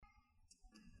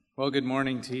Well, good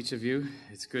morning to each of you.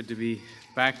 It's good to be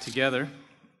back together.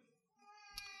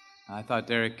 I thought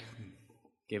Derek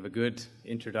gave a good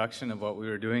introduction of what we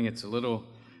were doing. It's a little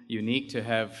unique to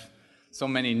have so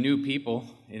many new people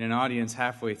in an audience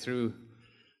halfway through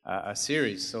a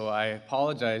series. So I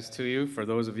apologize to you for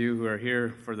those of you who are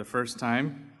here for the first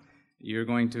time. You're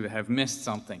going to have missed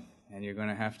something, and you're going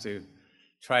to have to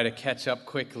try to catch up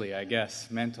quickly, I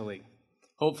guess, mentally.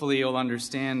 Hopefully you'll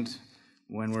understand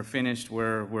when we're finished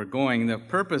where we're going. The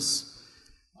purpose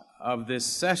of this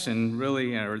session,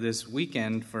 really, or this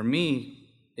weekend for me,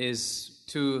 is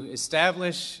to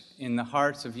establish in the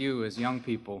hearts of you as young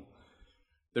people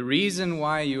the reason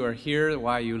why you are here,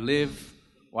 why you live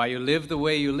the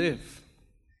way you live.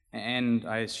 And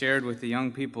I shared with the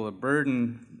young people a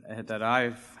burden that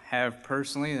I have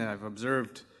personally, that I've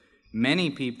observed many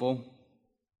people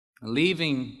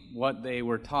leaving what they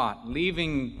were taught,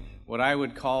 leaving what I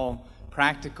would call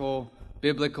practical,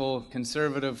 biblical,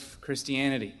 conservative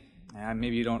Christianity.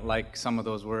 Maybe you don't like some of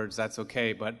those words, that's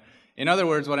okay. But in other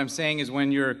words, what I'm saying is when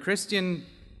your Christian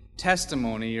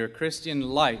testimony, your Christian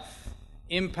life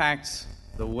impacts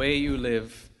the way you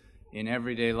live in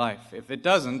everyday life. If it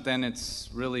doesn't, then it's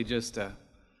really just a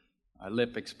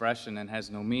lip expression and has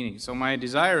no meaning. So my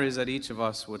desire is that each of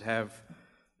us would have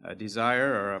a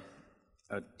desire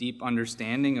or a deep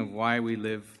understanding of why we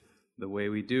live the way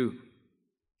we do.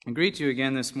 I greet you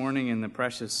again this morning in the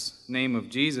precious name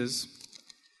of Jesus.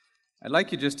 I'd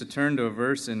like you just to turn to a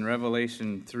verse in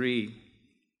Revelation 3,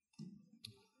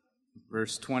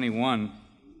 verse 21.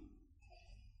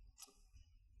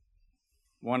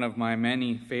 One of my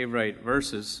many favorite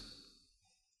verses.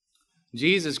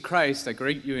 Jesus Christ, I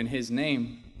greet you in His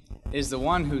name, is the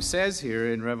one who says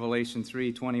here in Revelation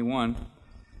 3:21,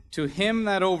 "To him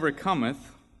that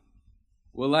overcometh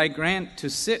will I grant to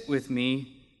sit with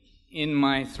me in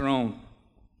my throne,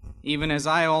 even as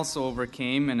I also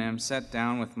overcame and am set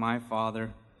down with my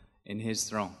Father in His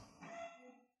throne."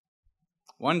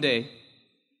 One day,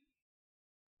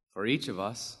 for each of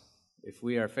us, if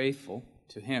we are faithful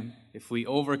to Him, if we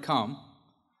overcome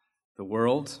the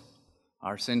world,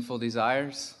 our sinful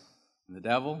desires, and the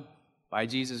devil, by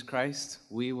Jesus Christ,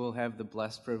 we will have the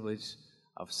blessed privilege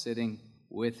of sitting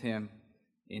with Him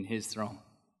in His throne.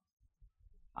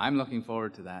 I'm looking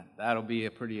forward to that. That'll be a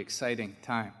pretty exciting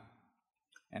time.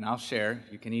 And I'll share.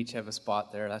 You can each have a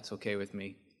spot there. That's okay with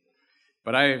me.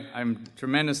 But I'm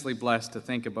tremendously blessed to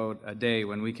think about a day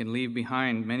when we can leave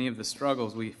behind many of the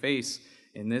struggles we face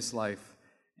in this life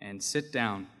and sit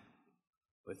down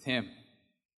with Him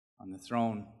on the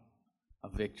throne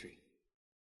of victory.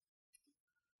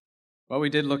 Well, we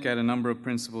did look at a number of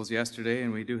principles yesterday,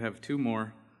 and we do have two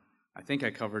more. I think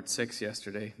I covered 6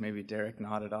 yesterday. Maybe Derek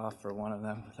nodded off for one of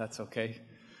them, but that's okay.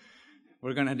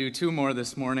 We're going to do 2 more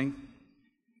this morning.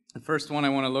 The first one I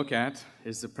want to look at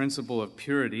is the principle of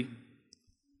purity.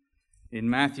 In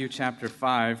Matthew chapter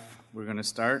 5, we're going to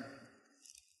start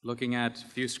looking at a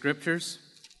few scriptures.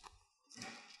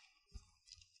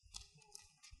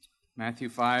 Matthew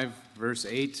 5, verse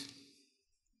 8.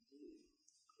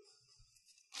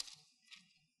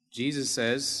 Jesus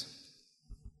says,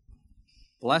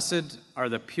 "Blessed are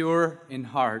the pure in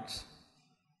heart,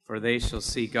 for they shall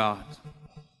see God."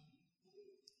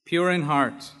 Pure in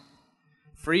heart,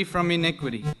 free from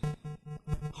iniquity,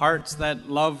 hearts that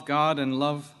love God and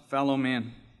love fellow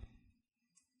men,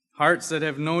 hearts that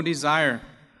have no desire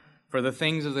for the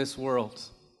things of this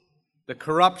world, the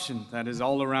corruption that is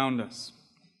all around us,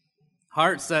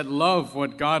 hearts that love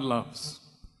what God loves,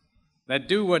 that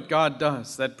do what God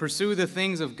does, that pursue the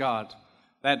things of God,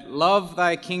 that love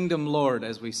thy kingdom, Lord,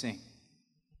 as we sing.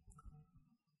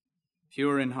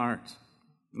 Pure in heart.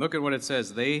 Look at what it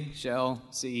says. They shall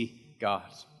see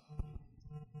God.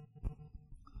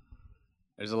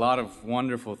 There's a lot of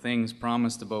wonderful things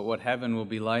promised about what heaven will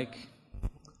be like.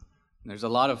 There's a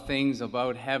lot of things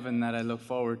about heaven that I look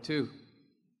forward to.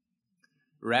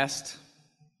 Rest,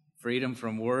 freedom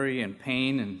from worry and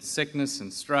pain and sickness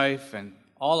and strife, and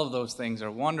all of those things are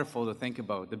wonderful to think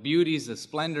about. The beauties, the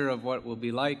splendor of what will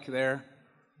be like there.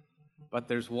 But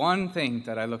there's one thing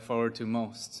that I look forward to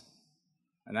most,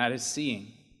 and that is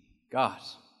seeing God.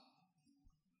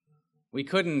 We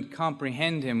couldn't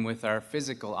comprehend Him with our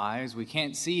physical eyes. We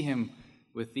can't see Him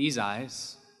with these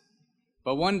eyes.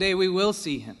 But one day we will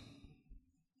see Him.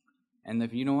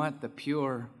 And you know what? The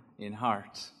pure in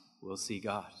heart will see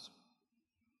God.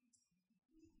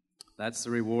 That's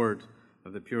the reward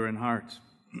of the pure in heart.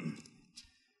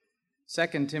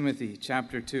 2 Timothy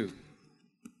chapter 2,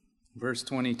 verse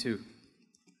 22.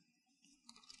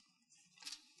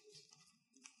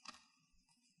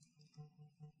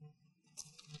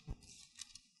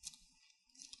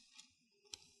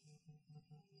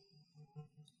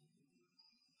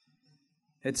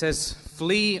 It says,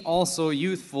 "Flee also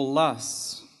youthful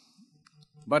lusts,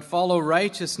 but follow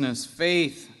righteousness,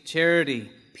 faith,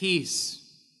 charity, peace,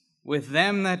 with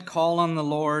them that call on the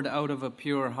Lord out of a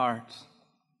pure heart."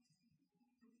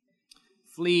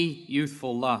 Flee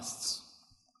youthful lusts.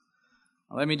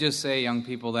 Let me just say, young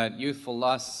people, that youthful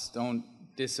lusts don't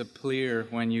disappear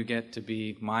when you get to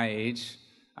be my age.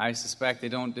 I suspect they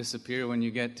don't disappear when you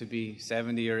get to be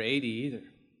 70 or 80 either.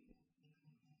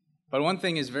 But one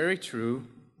thing is very true.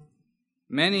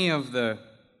 Many of the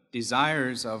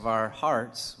desires of our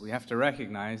hearts, we have to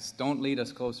recognize, don't lead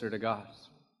us closer to God.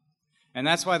 And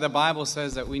that's why the Bible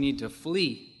says that we need to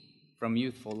flee from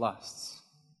youthful lusts,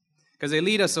 because they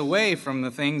lead us away from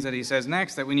the things that he says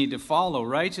next that we need to follow: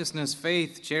 righteousness,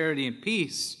 faith, charity, and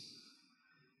peace.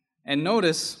 And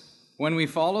notice, when we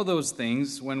follow those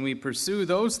things, when we pursue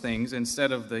those things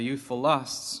instead of the youthful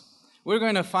lusts, we're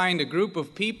going to find a group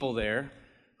of people there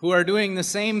who are doing the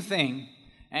same thing,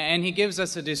 and he gives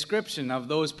us a description of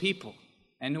those people.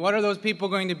 And what are those people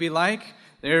going to be like?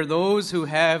 They're those who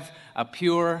have a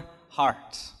pure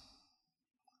heart.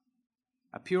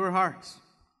 A pure heart.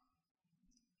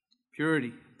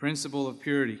 Purity, principle of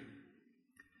purity.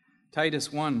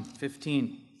 Titus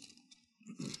 1:15.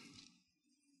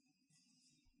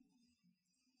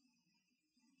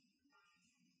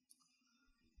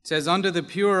 It says, "Unto the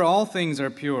pure all things are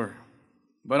pure,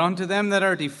 but unto them that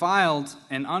are defiled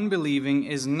and unbelieving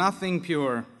is nothing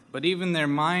pure, but even their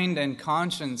mind and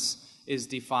conscience is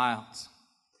defiled."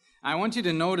 I want you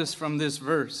to notice from this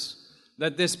verse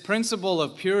that this principle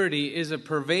of purity is a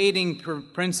pervading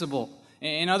principle.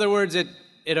 In other words,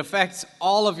 it affects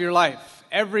all of your life,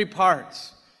 every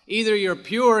part. Either you're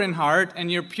pure in heart,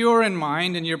 and you're pure in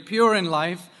mind, and you're pure in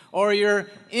life, or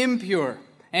you're impure,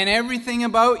 and everything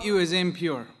about you is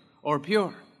impure or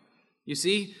pure. You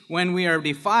see, when we are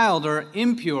defiled or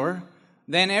impure,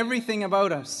 then everything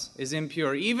about us is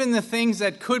impure. Even the things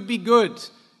that could be good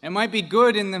and might be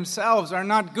good in themselves are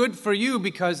not good for you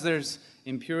because there's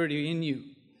impurity in you.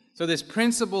 So this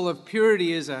principle of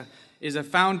purity is a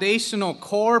foundational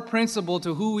core principle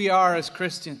to who we are as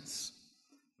Christians.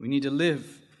 We need to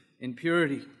live in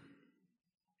purity.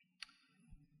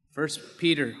 1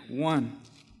 Peter 1,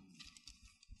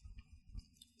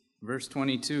 verse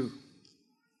 22.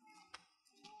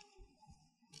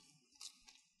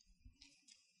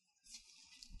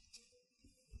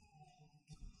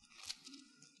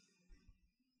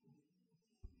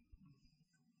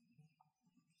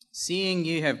 "Seeing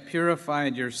ye have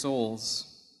purified your souls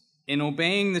in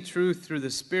obeying the truth through the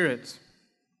Spirit,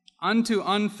 unto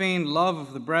unfeigned love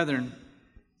of the brethren,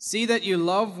 see that you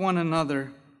love one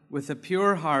another with a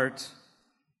pure heart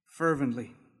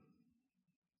fervently."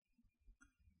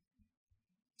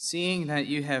 Seeing that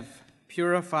you have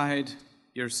purified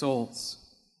your souls.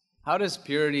 How does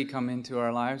purity come into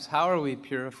our lives? How are we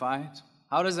purified?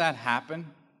 How does that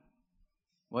happen?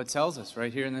 Well, it tells us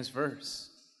right here in this verse.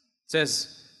 It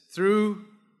says, in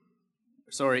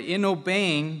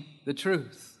obeying the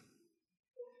truth.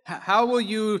 How will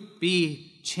you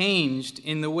be changed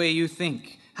in the way you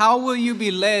think? How will you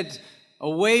be led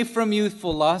away from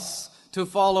youthful lusts to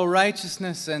follow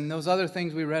righteousness and those other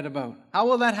things we read about? How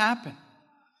will that happen?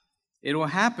 It will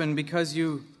happen because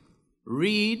you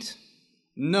read,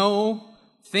 know,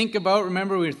 think about,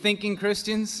 remember we're thinking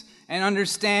Christians, and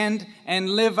understand and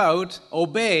live out,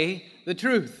 obey the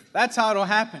truth. That's how it'll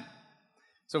happen.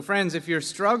 So friends, if you're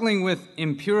struggling with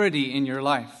impurity in your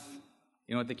life,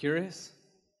 you know what the cure is?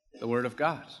 The Word of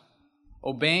God.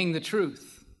 Obeying the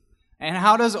truth. And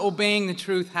how does obeying the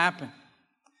truth happen?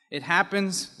 It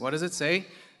happens, what does it say?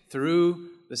 Through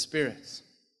the Spirit.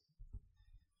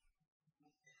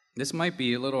 This might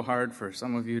be a little hard for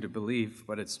some of you to believe,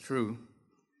 but it's true.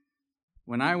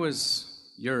 When I was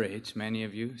your age, many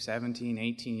of you, 17,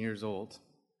 18 years old,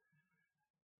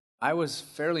 I was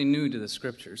fairly new to the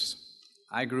Scriptures.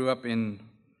 I grew up in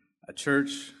a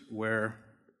church where,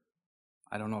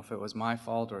 I don't know if it was my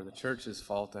fault or the church's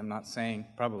fault, I'm not saying,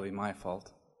 probably my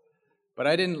fault, but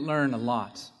I didn't learn a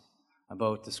lot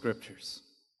about the Scriptures.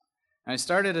 I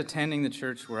started attending the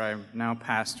church where I'm now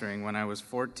pastoring when I was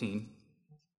 14,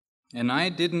 and I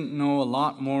didn't know a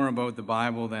lot more about the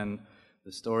Bible than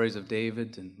the stories of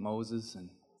David and Moses and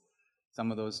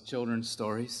some of those children's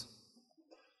stories.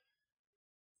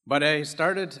 But I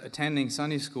started attending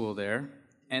Sunday school there,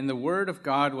 and the Word of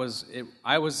God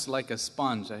I was like a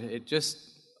sponge.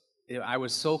 I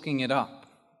was soaking it up.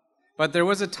 But there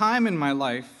was a time in my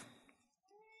life,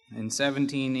 in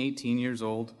 17, 18 years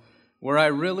old, where I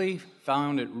really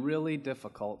found it really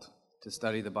difficult to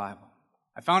study the Bible.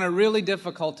 I found it really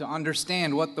difficult to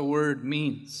understand what the Word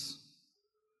means.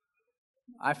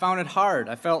 I found it hard.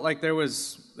 I felt like there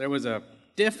was a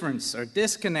difference or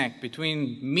disconnect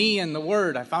between me and the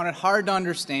Word. I found it hard to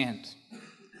understand.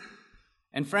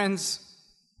 And friends,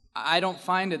 I don't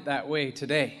find it that way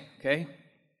today, okay?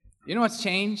 You know what's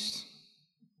changed?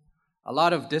 A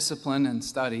lot of discipline and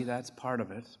study, that's part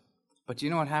of it. But you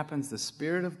know what happens? The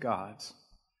Spirit of God,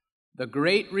 the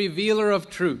great revealer of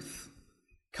truth,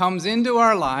 comes into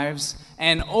our lives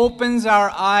and opens our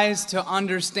eyes to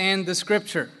understand the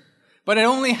Scripture. But it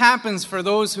only happens for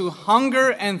those who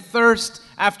hunger and thirst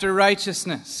after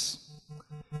righteousness.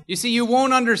 You see, you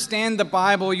won't understand the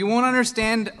Bible. You won't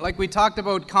understand, like we talked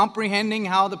about, comprehending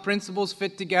how the principles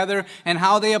fit together and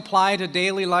how they apply to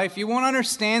daily life. You won't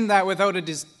understand that without a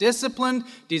disciplined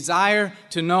desire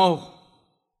to know.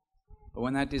 But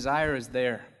when that desire is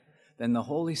there, then the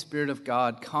Holy Spirit of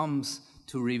God comes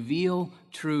to reveal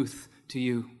truth to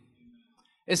you.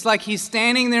 It's like He's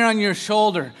standing there on your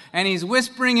shoulder and He's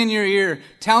whispering in your ear,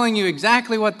 telling you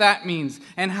exactly what that means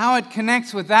and how it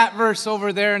connects with that verse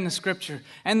over there in the Scripture.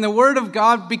 And the Word of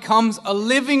God becomes a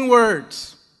living Word.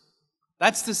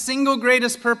 That's the single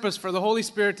greatest purpose for the Holy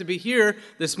Spirit to be here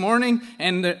this morning,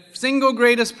 and the single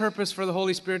greatest purpose for the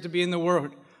Holy Spirit to be in the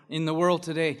world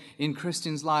today, in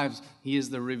Christians' lives. He is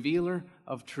the revealer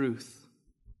of truth.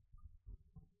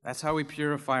 That's how we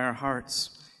purify our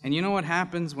hearts. And you know what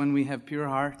happens when we have pure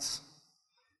hearts?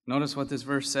 Notice what this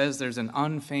verse says. There's an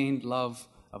unfeigned love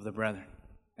of the brethren.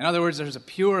 In other words, there's a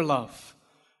pure love.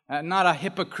 Not a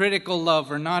hypocritical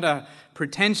love or not a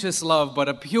pretentious love, but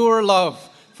a pure love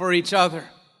for each other.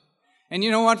 And you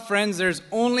know what, friends? There's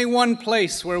only one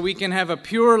place where we can have a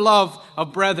pure love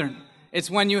of brethren.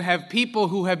 It's when you have people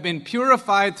who have been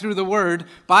purified through the Word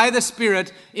by the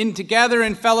Spirit together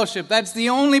in fellowship. That's the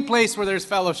only place where there's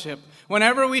fellowship.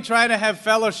 Whenever we try to have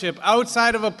fellowship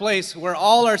outside of a place where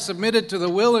all are submitted to the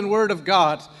will and Word of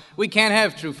God, we can't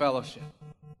have true fellowship.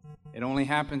 It only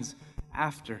happens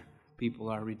after people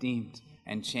are redeemed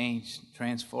and changed,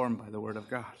 transformed by the Word of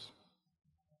God.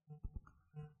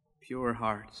 Pure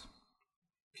heart.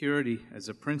 Purity as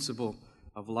a principle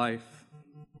of life.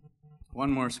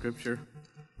 One more scripture.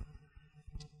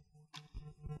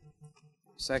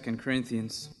 2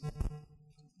 Corinthians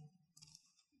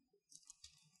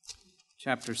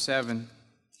chapter 7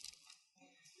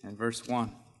 and verse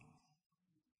 1.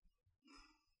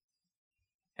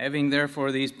 Having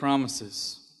therefore these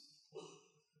promises,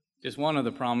 just one of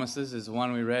the promises is the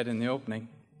one we read in the opening,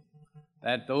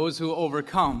 that those who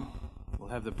overcome will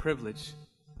have the privilege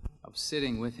of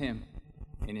sitting with Him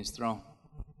in His throne.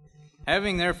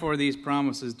 Having therefore these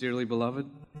promises, dearly beloved,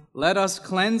 let us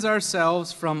cleanse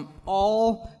ourselves from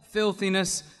all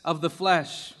filthiness of the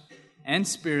flesh and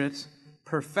spirit,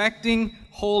 perfecting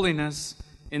holiness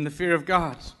in the fear of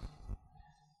God.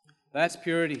 That's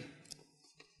purity.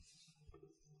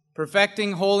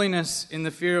 Perfecting holiness in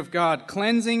the fear of God.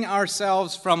 Cleansing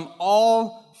ourselves from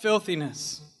all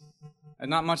filthiness. And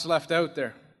not much left out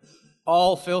there.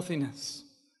 All filthiness.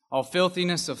 All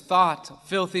filthiness of thought,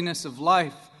 filthiness of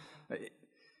life.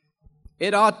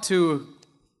 It ought to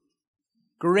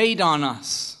grate on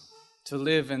us to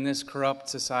live in this corrupt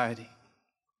society.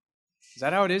 Is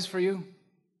that how it is for you?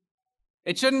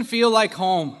 It shouldn't feel like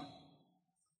home.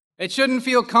 It shouldn't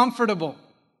feel comfortable.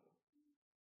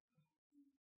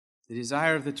 The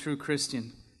desire of the true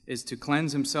Christian is to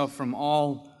cleanse himself from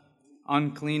all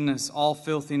uncleanness, all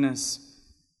filthiness,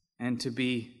 and to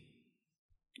be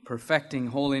perfecting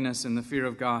holiness in the fear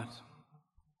of God.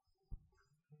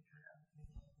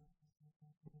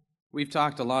 We've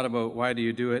talked a lot about why do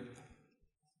you do it?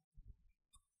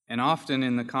 And often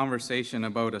in the conversation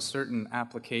about a certain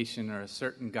application or a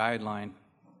certain guideline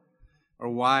or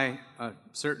why a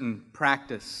certain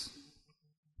practice,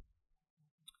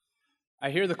 I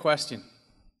hear the question,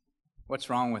 what's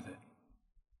wrong with it?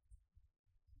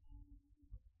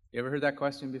 You ever heard that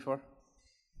question before?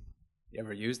 You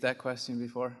ever used that question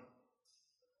before?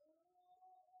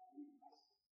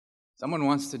 Someone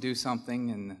wants to do something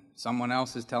and someone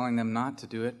else is telling them not to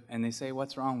do it, and they say,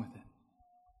 what's wrong with it?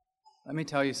 Let me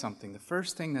tell you something. The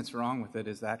first thing that's wrong with it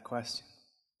is that question.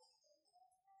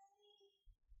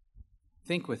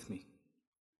 Think with me.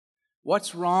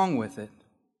 What's wrong with it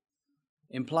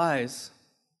implies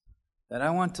that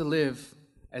I want to live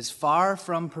as far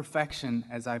from perfection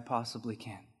as I possibly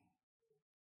can.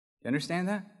 You understand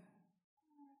that?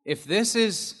 If this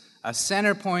is a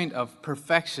center point of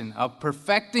perfection, of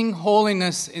perfecting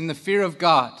holiness in the fear of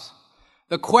God,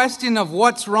 the question of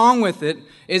what's wrong with it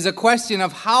is a question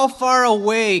of how far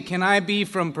away can I be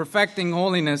from perfecting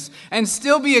holiness and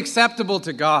still be acceptable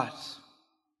to God?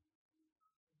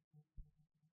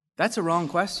 That's a wrong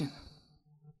question.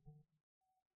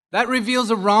 That reveals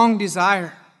a wrong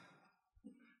desire.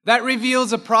 That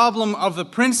reveals a problem of the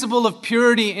principle of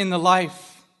purity in the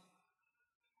life.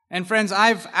 And friends,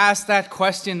 I've asked that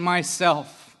question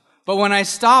myself. But when I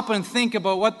stop and think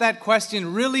about what that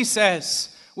question really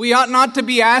says, we ought not to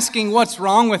be asking what's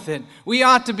wrong with it. We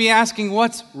ought to be asking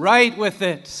what's right with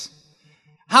it.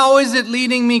 How is it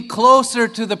leading me closer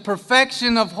to the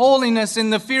perfection of holiness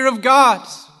in the fear of God?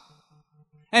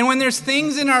 And when there's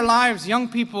things in our lives, young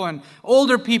people and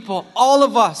older people, all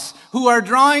of us, who are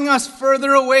drawing us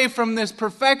further away from this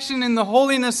perfection in the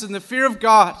holiness and the fear of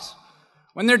God,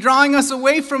 when they're drawing us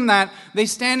away from that, they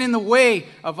stand in the way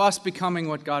of us becoming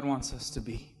what God wants us to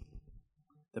be.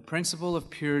 The principle of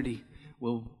purity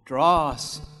will draw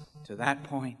us to that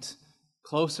point,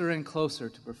 closer and closer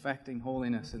to perfecting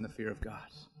holiness in the fear of God.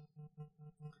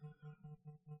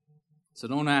 So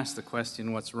don't ask the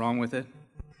question, what's wrong with it?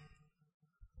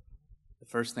 The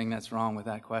first thing that's wrong with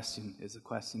that question is the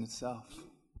question itself.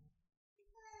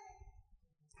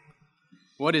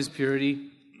 What is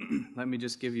purity? Let me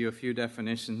just give you a few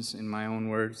definitions in my own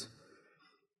words.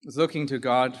 It's looking to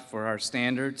God for our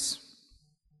standards.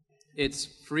 It's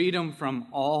freedom from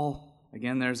all,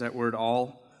 again there's that word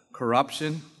all,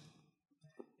 corruption.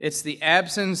 It's the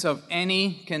absence of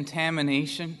any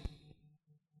contamination.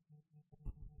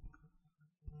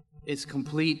 It's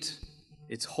complete,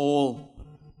 it's whole,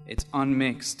 it's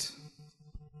unmixed.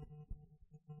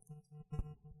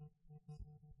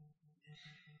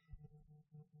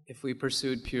 If we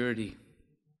pursued purity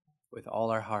with all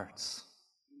our hearts,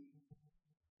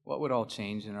 what would all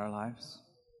change in our lives?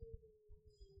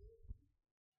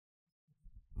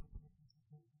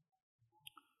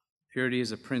 Purity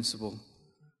is a principle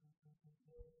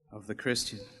of the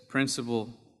Christian, a principle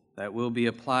that will be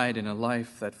applied in a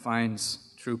life that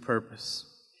finds true purpose.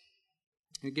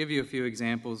 I'll give you a few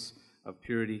examples of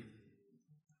purity.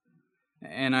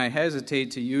 And I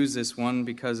hesitate to use this one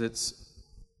because it's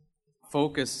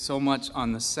focused so much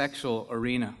on the sexual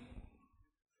arena.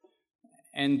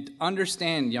 And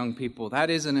understand, young people, that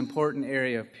is an important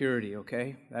area of purity,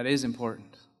 okay? That is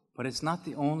important. But it's not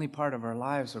the only part of our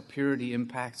lives where purity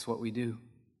impacts what we do.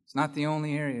 It's not the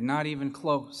only area, not even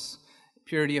close.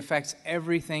 Purity affects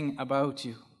everything about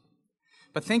you.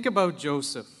 But think about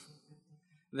Joseph.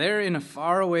 There in a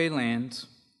faraway land,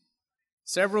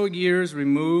 several years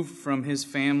removed from his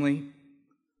family.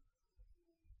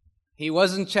 He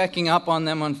wasn't checking up on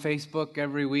them on Facebook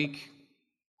every week.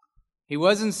 He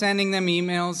wasn't sending them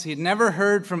emails. He'd never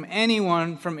heard from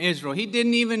anyone from Israel. He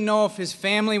didn't even know if his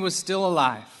family was still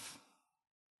alive.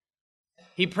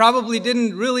 He probably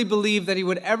didn't really believe that he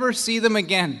would ever see them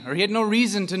again, or he had no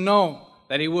reason to know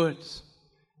that he would.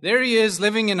 There he is,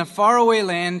 living in a faraway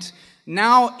land,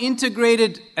 now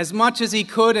integrated as much as he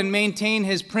could and maintain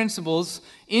his principles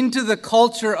into the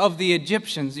culture of the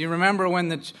Egyptians. You remember when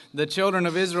the children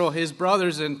of Israel, his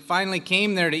brothers, and finally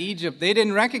came there to Egypt, they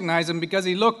didn't recognize him because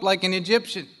he looked like an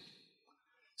Egyptian.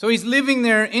 So he's living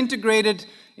there, integrated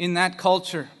in that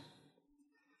culture.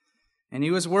 And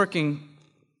he was working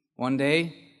one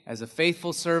day as a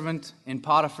faithful servant in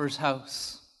Potiphar's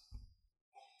house.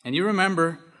 And you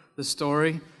remember the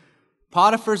story.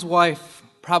 Potiphar's wife,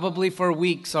 probably for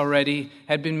weeks already,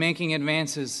 had been making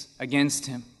advances against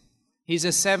him. He's a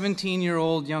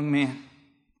 17-year-old young man.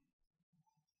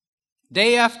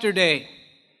 Day after day,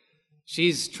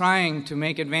 she's trying to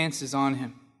make advances on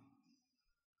him.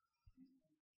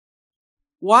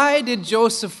 Why did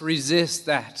Joseph resist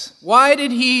that? Why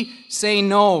did he say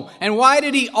no? And why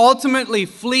did he ultimately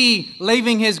flee,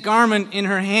 leaving his garment in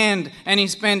her hand, and he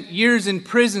spent years in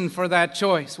prison for that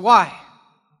choice? Why?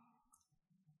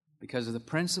 Because of the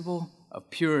principle of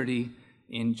purity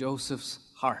in Joseph's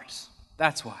heart.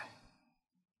 That's why.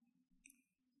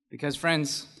 Because,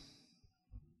 friends,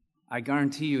 I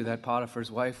guarantee you that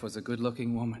Potiphar's wife was a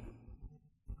good-looking woman.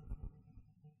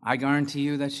 I guarantee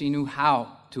you that she knew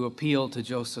how to appeal to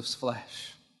Joseph's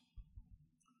flesh.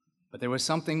 But there was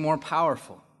something more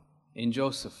powerful in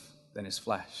Joseph than his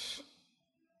flesh.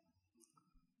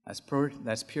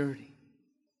 That's purity.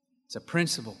 It's a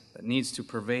principle that needs to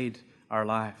pervade our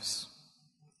lives.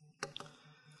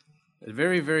 A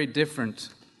very, very different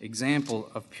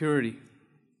example of purity.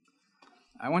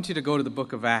 I want you to go to the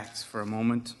book of Acts for a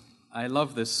moment. I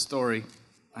love this story.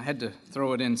 I had to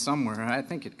throw it in somewhere. I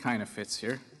think it kind of fits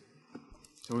here.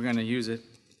 So we're going to use it.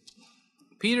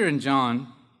 Peter and John,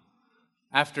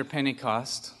 after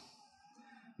Pentecost,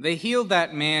 they healed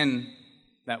that man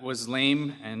that was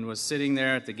lame and was sitting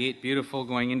there at the gate beautiful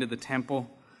going into the temple.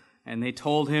 And they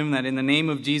told him that in the name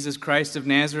of Jesus Christ of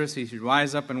Nazareth, he should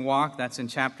rise up and walk. That's in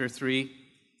chapter 3.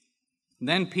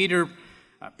 Then Peter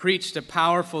preached a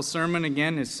powerful sermon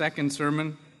again, his second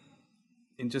sermon.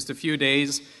 in just a few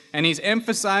days, and he's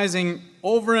emphasizing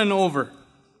over and over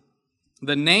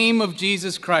the name of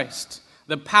Jesus Christ,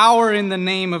 the power in the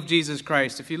name of Jesus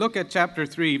Christ. If you look at chapter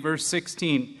 3, verse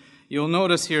 16, you'll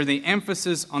notice here the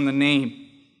emphasis on the name.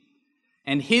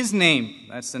 And his name,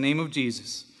 that's the name of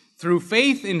Jesus, through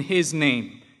faith in his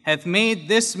name, hath made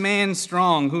this man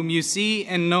strong, whom you see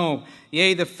and know.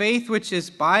 Yea, the faith which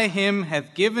is by him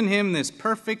hath given him this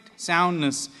perfect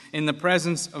soundness in the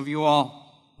presence of you all.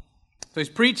 So he's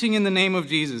preaching in the name of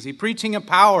Jesus. He's preaching a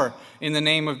power in the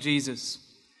name of Jesus.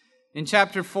 In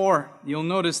chapter 4, you'll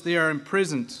notice they are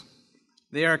imprisoned.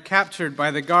 They are captured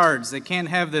by the guards. They can't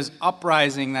have this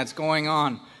uprising that's going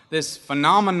on, this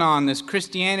phenomenon, this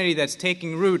Christianity that's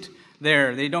taking root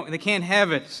there. They can't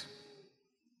have it.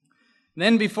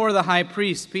 Then before the high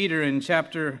priest, Peter, in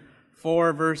chapter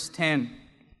 4, verse 10,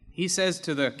 he says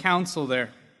to the council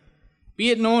there,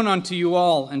 "Be it known unto you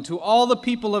all, and to all the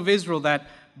people of Israel, that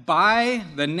by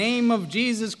the name of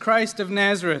Jesus Christ of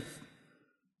Nazareth,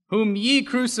 whom ye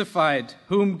crucified,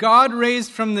 whom God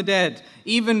raised from the dead,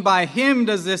 even by him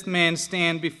does this man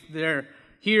stand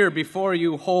here before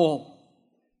you whole."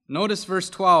 Notice verse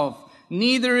 12.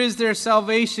 "Neither is there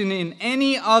salvation in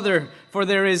any other, for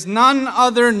there is none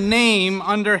other name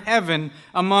under heaven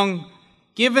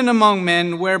given among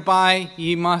men whereby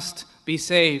ye must be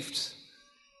saved."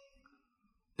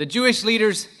 The Jewish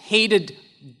leaders hated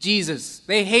Jesus.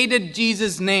 They hated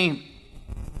Jesus' name.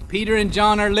 Peter and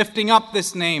John are lifting up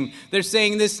this name. They're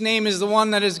saying this name is the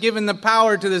one that has given the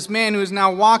power to this man who is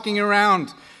now walking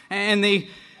around. And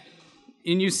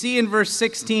you see in verse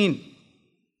 16,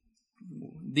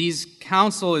 these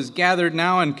council is gathered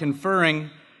now and conferring,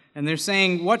 and they're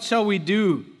saying, "What shall we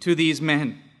do to these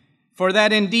men? For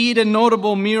that indeed a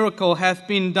notable miracle hath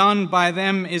been done by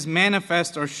them is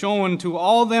manifest or shown to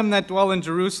all them that dwell in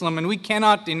Jerusalem, and we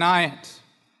cannot deny it."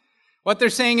 What they're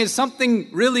saying is something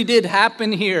really did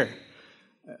happen here.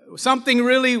 Something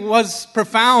really was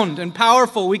profound and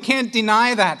powerful. We can't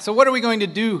deny that. So what are we going to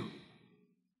do?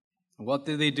 What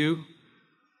did they do?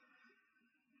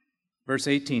 Verse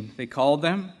 18, "They called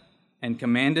them and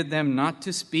commanded them not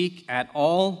to speak at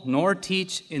all, nor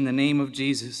teach in the name of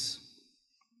Jesus."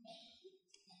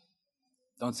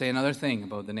 Don't say another thing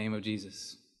about the name of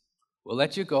Jesus. We'll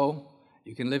let you go.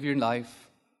 You can live your life,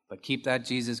 but keep that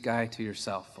Jesus guy to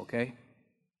yourself, okay?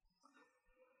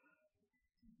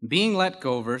 Being let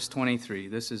go, verse 23,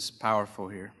 this is powerful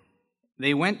here.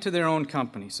 "They went to their own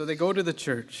company." So they go to the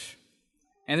church,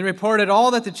 and they reported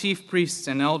all that the chief priests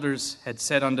and elders had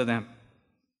said unto them.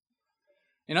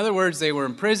 In other words, they were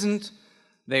imprisoned,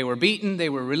 they were beaten, they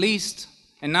were released,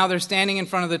 and now they're standing in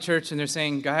front of the church and they're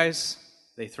saying, "Guys,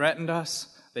 they threatened us,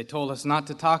 they told us not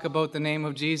to talk about the name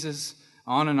of Jesus,"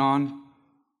 on and on.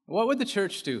 What would the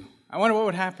church do? I wonder what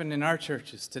would happen in our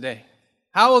churches today.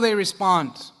 How will they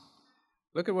respond?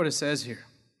 Look at what it says here.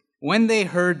 "When they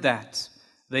heard that,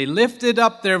 they lifted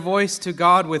up their voice to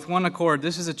God with one accord,"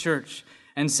 this is a church,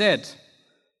 "and said,"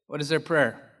 what is their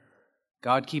prayer?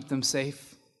 "God, keep them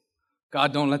safe.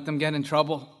 God, don't let them get in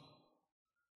trouble.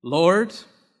 Lord,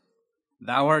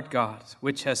 thou art God,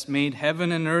 which hast made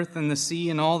heaven and earth and the sea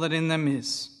and all that in them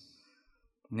is."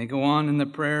 And they go on in the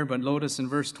prayer, but notice in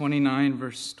verse 29,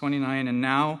 "And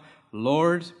now,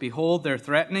 Lord, behold their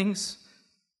threatenings,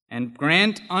 and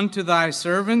grant unto thy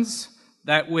servants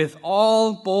that with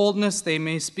all boldness they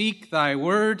may speak thy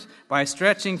word by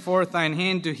stretching forth thine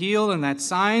hand to heal, and that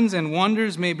signs and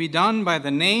wonders may be done by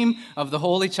the name of the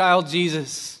Holy Child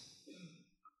Jesus."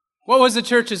 What was the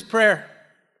church's prayer?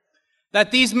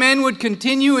 That these men would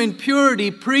continue in purity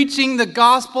preaching the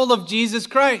gospel of Jesus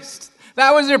Christ.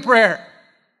 That was their prayer.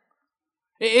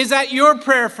 Is that your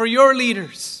prayer for your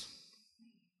leaders?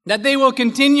 That they will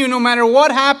continue, no matter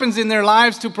what happens in their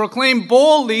lives, to proclaim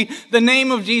boldly the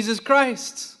name of Jesus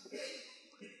Christ.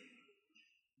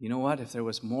 You know what? If there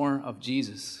was more of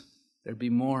Jesus, there'd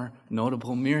be more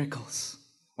notable miracles.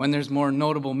 When there's more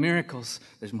notable miracles,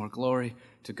 there's more glory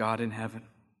to God in heaven.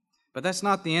 But that's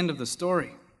not the end of the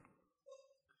story.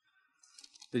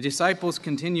 The disciples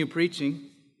continue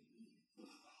preaching,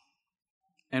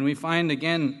 and we find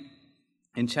again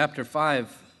in chapter 5,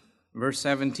 verse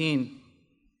 17,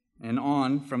 and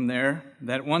on from there,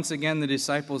 that once again the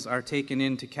disciples are taken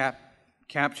into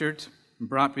captured and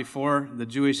brought before the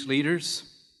Jewish leaders.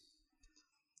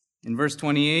 In verse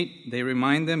 28, they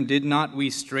remind them, "Did not we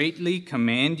straitly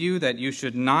command you that you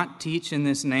should not teach in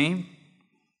this name?"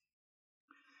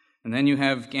 And then you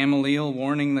have Gamaliel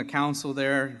warning the council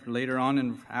there later on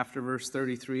and after verse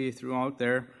 33 throughout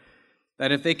there,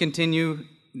 that if they continue,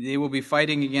 they will be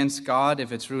fighting against God.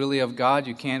 If it's really of God,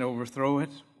 you can't overthrow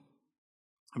it.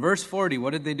 Verse 40,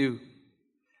 what did they do?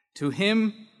 "To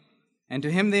him And to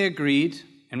him they agreed,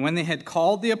 and when they had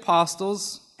called the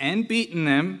apostles and beaten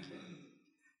them,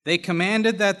 they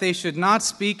commanded that they should not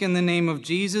speak in the name of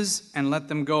Jesus, and let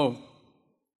them go.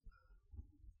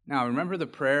 Now, remember the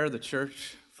prayer of the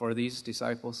church for these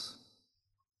disciples?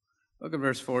 Look at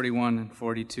verse 41 and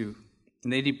 42.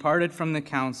 And they departed from the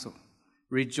council,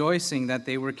 rejoicing that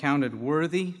they were counted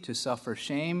worthy to suffer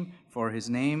shame for his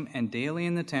name, and daily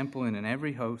in the temple and in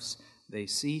every house they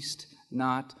ceased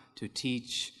not to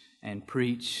teach and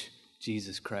preach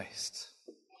Jesus Christ.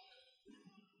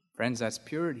 Friends, that's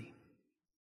purity.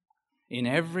 In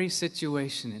every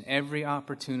situation, in every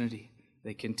opportunity,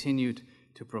 they continued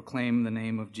to proclaim the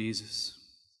name of Jesus.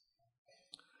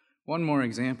 One more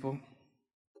example.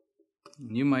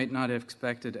 You might not have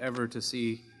expected ever to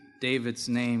see David's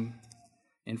name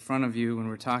in front of you when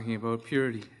we're talking about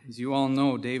purity. As you all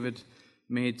know, David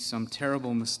made some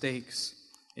terrible mistakes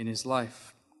in his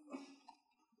life.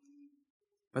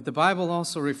 But the Bible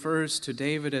also refers to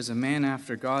David as a man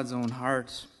after God's own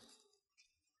heart.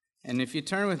 And if you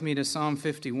turn with me to Psalm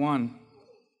 51,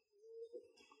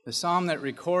 the psalm that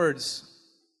records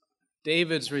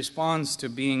David's response to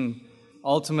being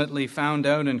ultimately found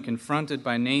out and confronted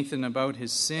by Nathan about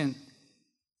his sin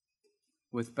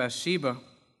with Bathsheba,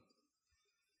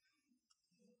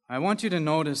 I want you to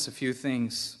notice a few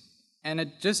things.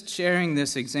 And just sharing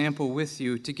this example with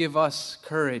you to give us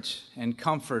courage and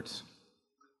comfort.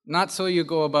 Not so you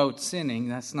go about sinning,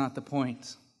 that's not the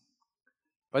point.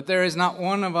 But there is not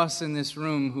one of us in this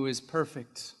room who is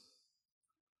perfect.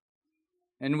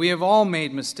 And we have all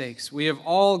made mistakes. We have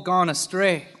all gone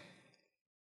astray.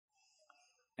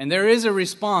 And there is a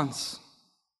response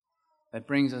that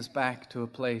brings us back to a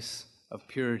place of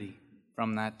purity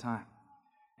from that time.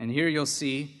 And here you'll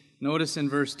see, notice in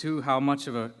verse 2 how much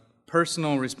of a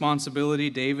personal responsibility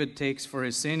David takes for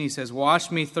his sin. He says, "Wash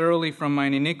me thoroughly from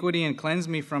mine iniquity and cleanse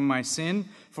me from my sin,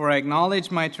 for I acknowledge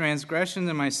my transgressions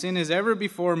and my sin is ever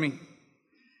before me.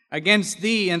 Against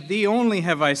thee and thee only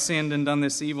have I sinned and done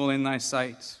this evil in thy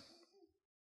sight."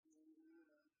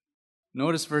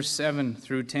 Notice verse 7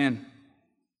 through 10.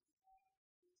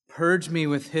 "Purge me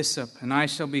with hyssop, and I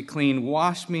shall be clean.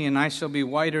 Wash me, and I shall be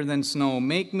whiter than snow.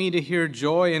 Make me to hear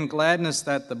joy and gladness,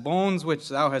 that the bones which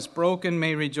thou hast broken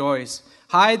may rejoice.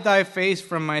 Hide thy face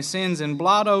from my sins, and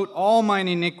blot out all mine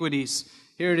iniquities."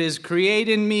 Here it is, "Create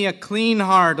in me a clean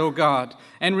heart, O God,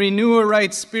 and renew a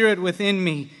right spirit within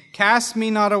me. Cast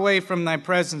me not away from thy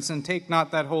presence, and take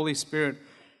not that Holy Spirit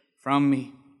from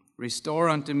me. Restore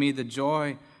unto me the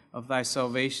joy of thy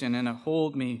salvation, and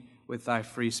uphold me with thy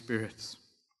free spirits."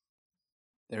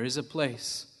 There is a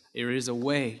place, there is a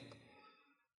way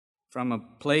from a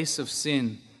place of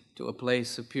sin to a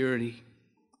place of purity.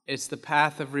 It's the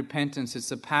path of repentance. It's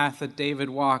the path that David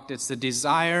walked. It's the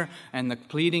desire and the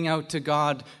pleading out to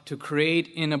God to create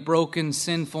in a broken,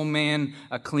 sinful man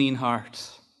a clean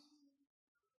heart.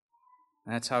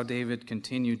 That's how David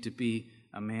continued to be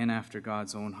a man after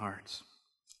God's own heart.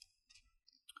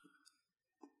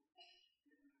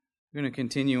 We're going to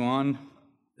continue on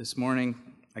this morning.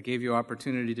 I gave you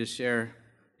opportunity to share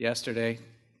yesterday.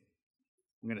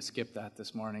 I'm going to skip that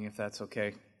this morning, if that's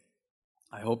okay.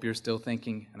 I hope you're still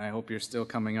thinking, and I hope you're still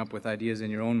coming up with ideas in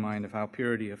your own mind of how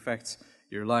purity affects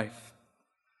your life.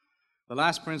 The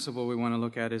last principle we want to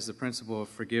look at is the principle of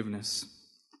forgiveness.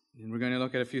 And we're going to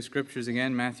look at a few scriptures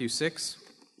again, Matthew 6.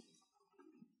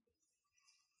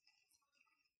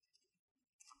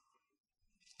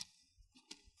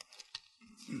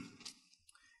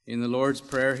 In the Lord's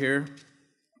Prayer here,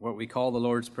 what we call the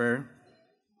Lord's Prayer.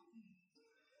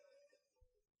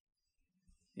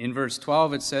 In verse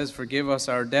 12 it says, "Forgive us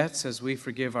our debts as we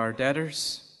forgive our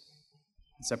debtors."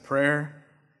 It's a prayer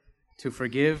to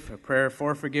forgive, a prayer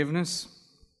for forgiveness.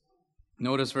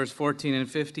 Notice verse 14 and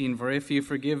 15, "For if you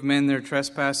forgive men their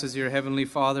trespasses, your heavenly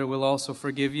Father will also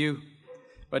forgive you.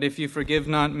 But if you forgive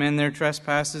not men their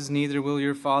trespasses, neither will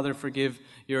your Father forgive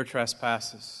your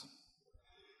trespasses."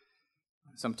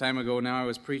 Some time ago now, I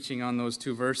was preaching on those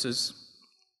two verses,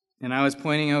 and I was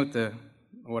pointing out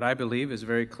what I believe is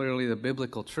very clearly the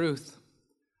biblical truth,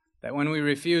 that when we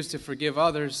refuse to forgive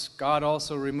others, God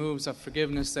also removes a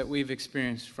forgiveness that we've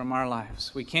experienced from our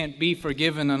lives. We can't be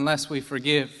forgiven unless we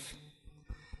forgive.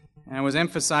 And I was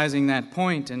emphasizing that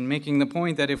point and making the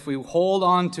point that if we hold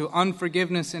on to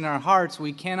unforgiveness in our hearts,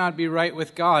 we cannot be right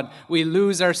with God. We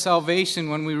lose our salvation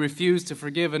when we refuse to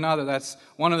forgive another. That's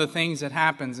one of the things that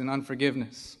happens in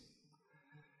unforgiveness.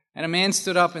 And a man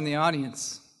stood up in the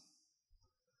audience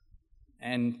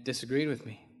and disagreed with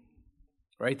me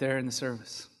right there in the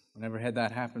service. I've never had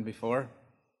that happen before.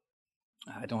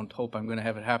 I don't hope I'm going to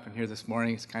have it happen here this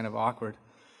morning. It's kind of awkward.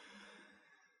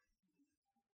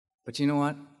 But you know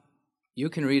what? You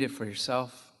can read it for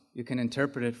yourself. You can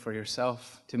interpret it for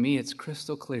yourself. To me, it's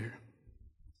crystal clear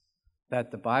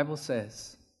that the Bible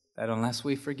says that unless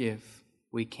we forgive,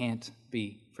 we can't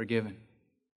be forgiven.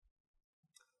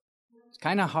 It's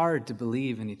kind of hard to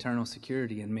believe in eternal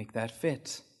security and make that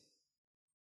fit.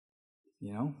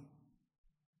 You know?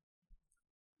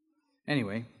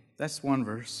 Anyway, that's one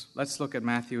verse. Let's look at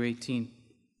Matthew 18.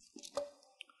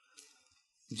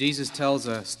 Jesus tells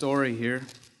a story here.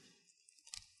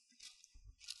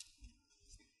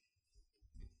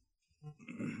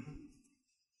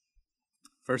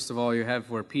 First of all, you have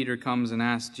where Peter comes and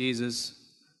asks Jesus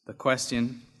the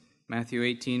question, Matthew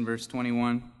 18, verse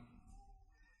 21.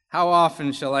 How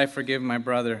often shall I forgive my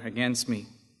brother against me?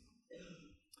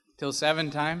 Till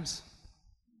 7 times?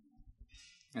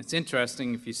 It's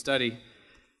interesting, if you study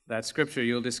that scripture,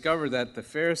 you'll discover that the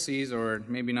Pharisees, or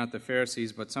maybe not the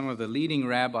Pharisees, but some of the leading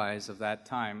rabbis of that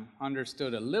time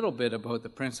understood a little bit about the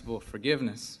principle of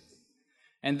forgiveness.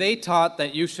 And they taught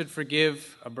that you should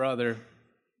forgive a brother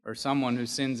or someone who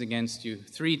sins against you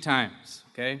 3 times,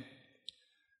 okay?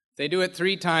 If they do it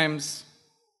 3 times,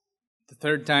 the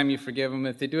 3rd time you forgive them.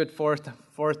 If they do it fourth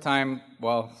time,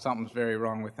 well, something's very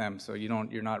wrong with them, so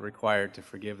you're not required to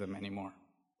forgive them anymore.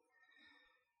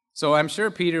 So I'm sure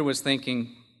Peter was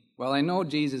thinking, well, I know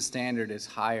Jesus' standard is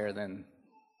higher than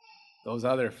those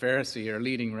other Pharisee or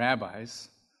leading rabbis.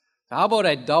 So how about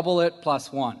I double it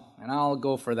plus 1, and I'll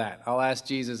go for that. I'll ask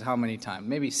Jesus how many times.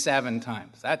 Maybe 7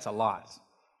 times. That's a lot.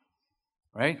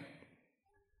 Right?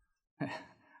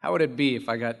 How would it be if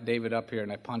I got David up here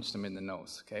and I punched him in the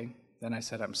nose, okay? Then I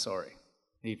said, I'm sorry.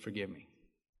 He'd forgive me.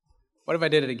 What if I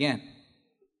did it again?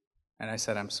 And I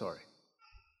said, I'm sorry.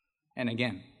 And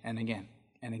again, and again,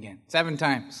 and again. 7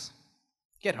 times.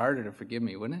 Get harder to forgive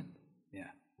me, wouldn't it? Yeah.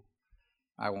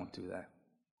 I won't do that.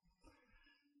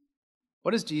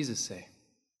 What does Jesus say?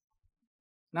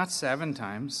 Not 7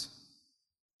 times,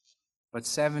 but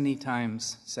 70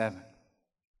 times 7.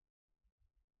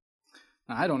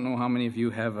 Now, I don't know how many of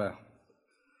you have a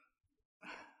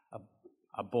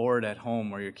board at home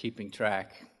where you're keeping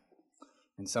track.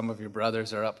 And some of your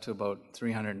brothers are up to about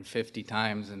 350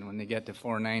 times, and when they get to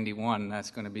 491,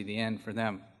 that's going to be the end for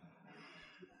them.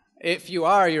 If you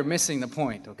are, you're missing the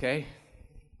point, okay?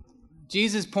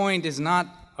 Jesus' point is not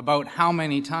about how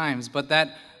many times, but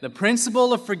that the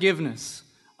principle of forgiveness,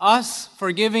 us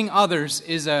forgiving others,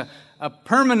 is a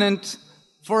permanent,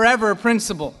 forever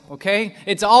principle, okay?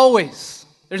 It's always.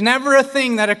 There's never a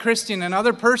thing that a Christian,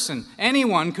 another person,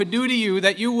 anyone could do to you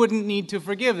that you wouldn't need to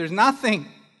forgive. There's nothing.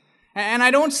 And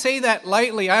I don't say that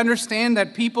lightly. I understand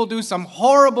that people do some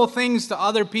horrible things to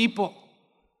other people.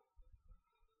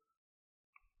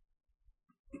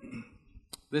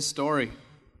 This story,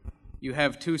 you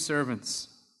have 2 servants.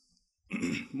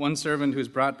 One servant who's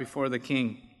brought before the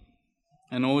king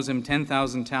and owes him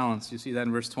 10,000 talents. You see that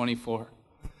in verse 24.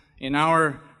 In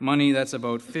our money, that's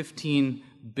about $15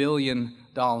 billion.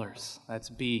 That's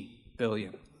B,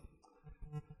 billion.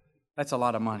 That's a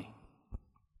lot of money.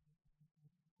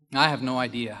 I have no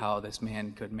idea how this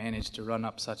man could manage to run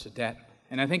up such a debt.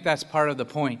 And I think that's part of the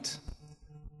point.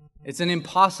 It's an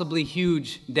impossibly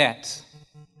huge debt.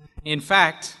 In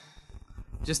fact,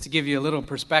 just to give you a little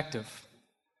perspective,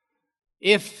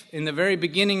 if in the very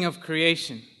beginning of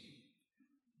creation,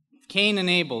 Cain and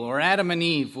Abel or Adam and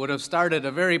Eve would have started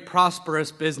a very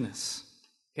prosperous business,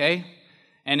 okay?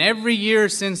 And every year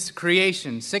since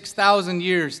creation, 6,000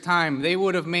 years' time, they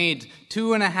would have made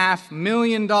 $2.5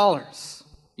 million.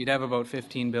 You'd have about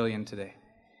 15 billion today.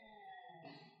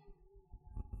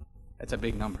 That's a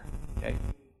big number, okay?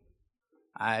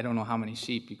 I don't know how many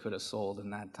sheep you could have sold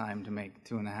in that time to make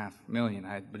 2.5 million.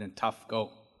 I'd been a tough go.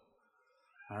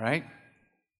 All right?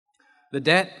 The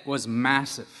debt was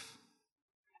massive.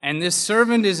 And this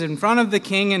servant is in front of the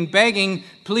king and begging,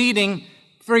 pleading,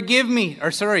 forgive me,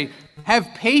 have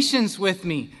patience with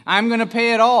me. I'm going to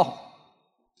pay it all.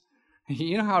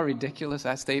 You know how ridiculous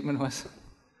that statement was?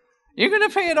 You're going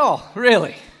to pay it all,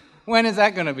 really? When is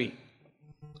that going to be?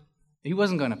 He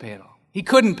wasn't going to pay it all. He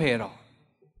couldn't pay it all.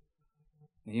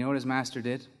 And you know what his master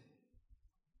did?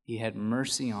 He had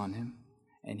mercy on him,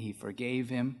 and he forgave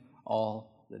him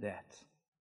all the debt.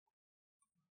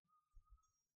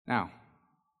 Now,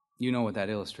 you know what that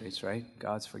illustrates, right?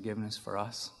 God's forgiveness for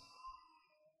us.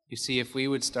 You see, if we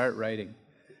would start writing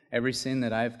every sin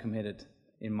that I've committed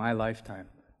in my lifetime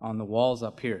on the walls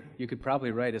up here, you could probably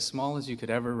write as small as you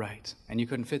could ever write, and you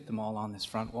couldn't fit them all on this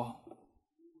front wall.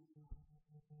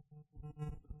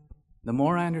 The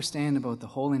more I understand about the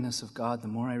holiness of God, the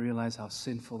more I realize how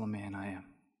sinful a man I am.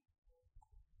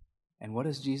 And what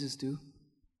does Jesus do?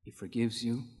 He forgives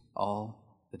you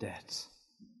all the debts.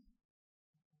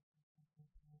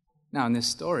 Now, in this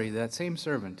story, that same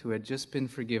servant who had just been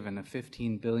forgiven a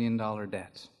 $15 billion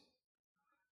debt,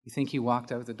 you think he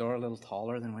walked out the door a little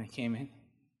taller than when he came in?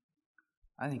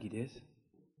 I think he did.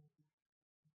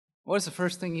 What is the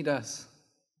first thing he does?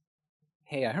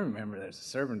 Hey, I remember there's a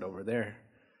servant over there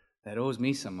that owes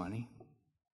me some money.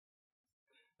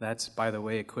 That's, by the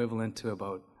way, equivalent to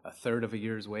about a third of a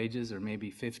year's wages, or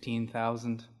maybe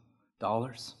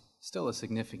 $15,000. Still a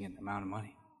significant amount of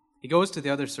money. He goes to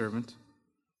the other servant,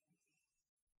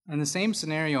 and the same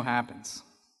scenario happens.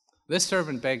 This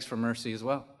servant begs for mercy as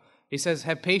well. He says,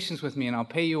 have patience with me and I'll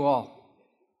pay you all.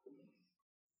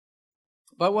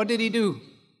 But what did he do?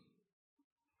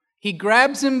 He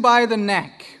grabs him by the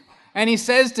neck and he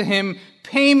says to him,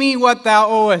 pay me what thou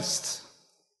owest.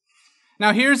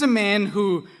 Now here's a man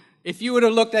who, if you would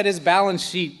have looked at his balance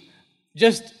sheet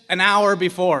just an hour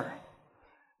before,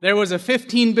 there was a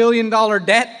 $15 billion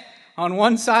debt on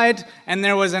one side and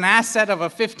there was an asset of a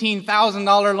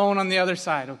 $15,000 loan on the other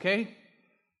side, okay?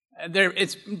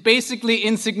 It's basically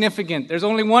insignificant. There's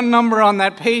only one number on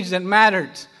that page that mattered,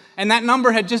 and that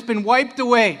number had just been wiped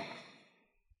away.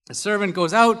 The servant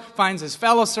goes out, finds his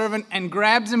fellow servant, and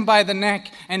grabs him by the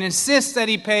neck and insists that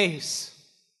he pays.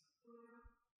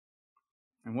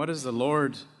 And what does the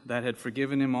Lord that had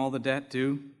forgiven him all the debt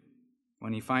do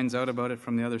when he finds out about it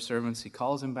from the other servants? He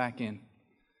calls him back in.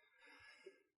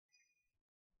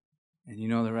 And you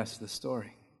know the rest of the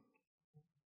story.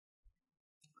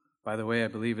 By the way, I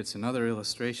believe it's another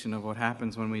illustration of what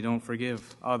happens when we don't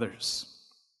forgive others.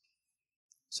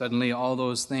 Suddenly, all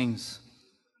those things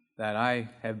that I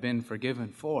have been forgiven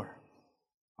for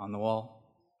on the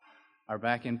wall are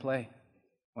back in play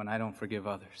when I don't forgive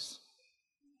others.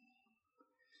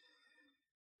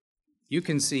 You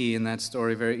can see in that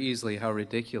story very easily how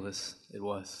ridiculous it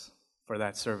was for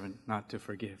that servant not to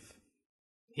forgive.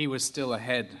 He was still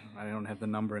ahead. I don't have the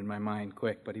number in my mind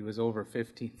quick, but he was over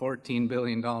 $14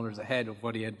 billion ahead of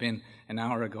what he had been an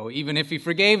hour ago, even if he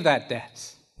forgave that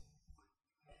debt.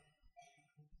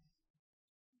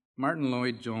 Martin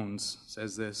Lloyd-Jones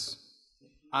says this,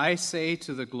 I say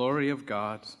to the glory of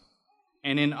God,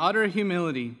 and in utter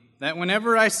humility, that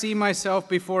whenever I see myself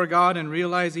before God and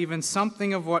realize even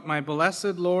something of what my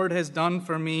blessed Lord has done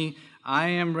for me, I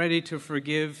am ready to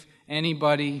forgive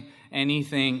anybody,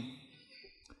 anything.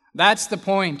 That's the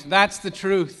point. That's the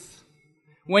truth.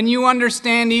 When you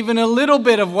understand even a little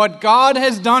bit of what God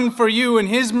has done for you in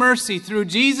His mercy through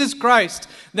Jesus Christ,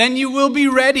 then you will be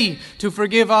ready to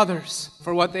forgive others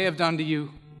for what they have done to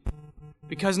you.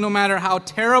 Because no matter how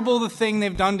terrible the thing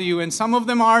they've done to you, and some of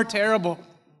them are terrible,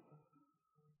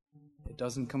 it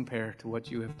doesn't compare to what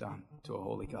you have done to a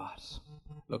holy God. It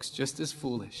looks just as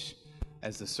foolish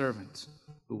as the servant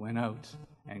who went out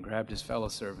and grabbed his fellow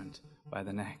servant by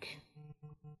the neck.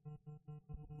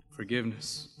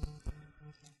 Forgiveness.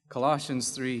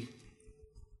 Colossians 3,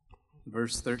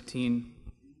 verse 13.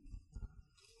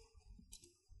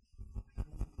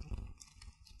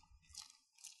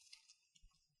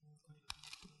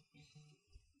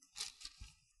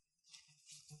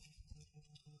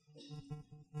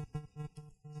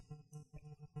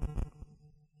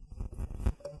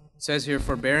 It says here,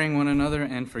 forbearing one another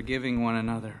and forgiving one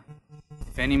another.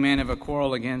 If any man have a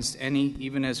quarrel against any,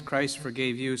 even as Christ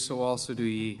forgave you, so also do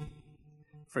ye.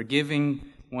 Forgiving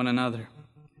one another.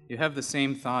 You have the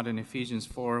same thought in Ephesians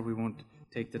 4. We won't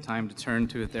take the time to turn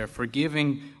to it there.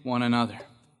 Forgiving one another.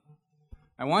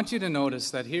 I want you to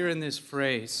notice that here in this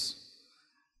phrase,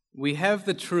 we have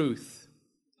the truth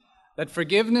that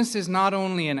forgiveness is not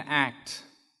only an act,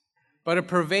 but a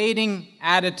pervading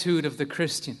attitude of the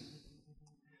Christian.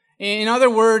 In other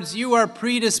words, you are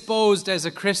predisposed as a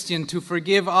Christian to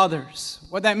forgive others.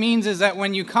 What that means is that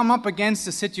when you come up against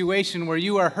a situation where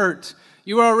you are hurt,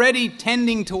 you are already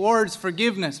tending towards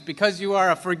forgiveness because you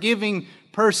are a forgiving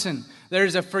person.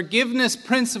 There's a forgiveness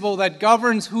principle that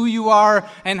governs who you are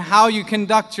and how you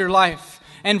conduct your life.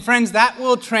 And friends, that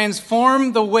will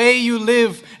transform the way you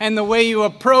live and the way you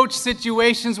approach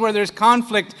situations where there's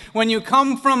conflict when you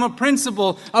come from a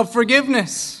principle of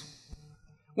forgiveness.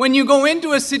 When you go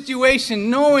into a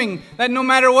situation forgiving that no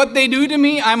matter what they do to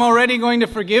me, I'm already going to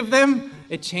forgive them,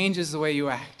 it changes the way you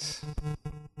act.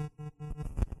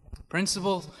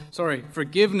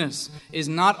 Forgiveness is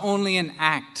not only an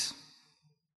act,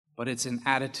 but it's an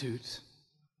attitude.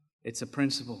 It's a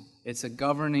principle. It's a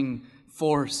governing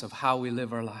force of how we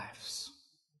live our lives.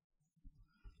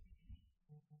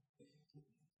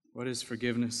 What is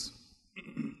forgiveness?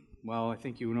 Well, I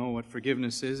think you know what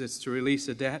forgiveness is. It's to release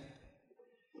a debt.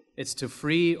 It's to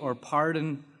free or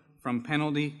pardon from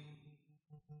penalty.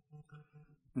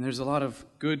 And there's a lot of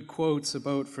good quotes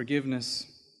about forgiveness.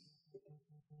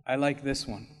 I like this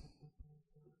one.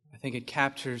 I think it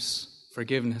captures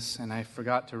forgiveness, and I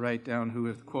forgot to write down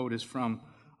who the quote is from,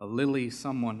 a Lily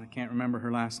someone, I can't remember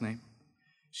her last name.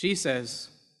 She says,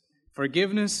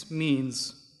 "Forgiveness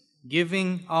means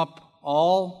giving up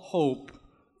all hope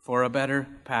for a better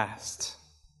past."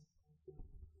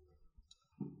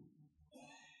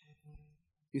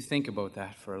 You think about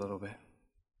that for a little bit.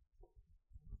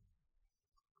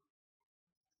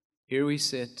 Here we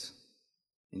sit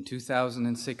in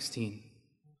 2016,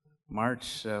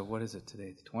 March, what is it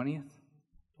today, the 20th?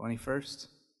 21st?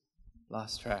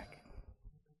 Lost track.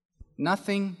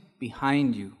 Nothing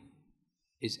behind you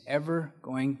is ever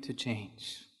going to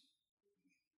change.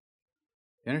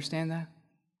 You understand that?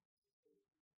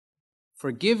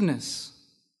 Forgiveness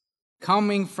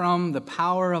coming from the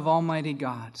power of Almighty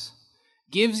God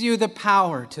gives you the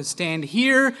power to stand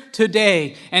here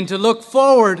today and to look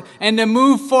forward and to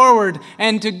move forward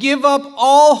and to give up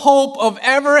all hope of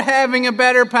ever having a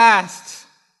better past.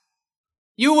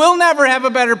 You will never have a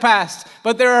better past,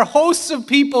 but there are hosts of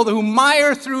people who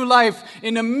mire through life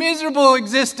in a miserable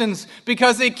existence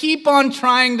because they keep on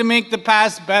trying to make the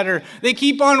past better. They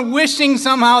keep on wishing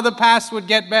somehow the past would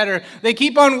get better. They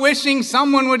keep on wishing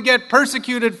someone would get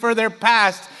persecuted for their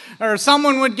past, or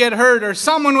someone would get hurt, or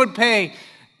someone would pay.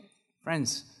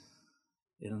 Friends,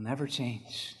 it'll never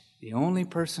change. The only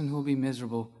person who will be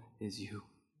miserable is you.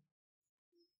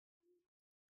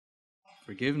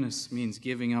 Forgiveness means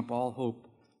giving up all hope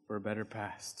for a better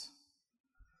past.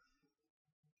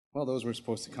 Well, those were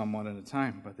supposed to come one at a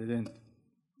time, but they didn't.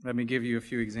 Let me give you a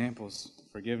few examples.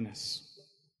 Forgiveness.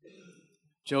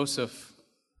 Joseph.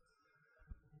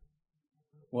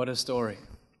 What a story.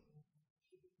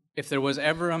 If there was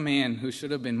ever a man who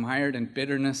should have been mired in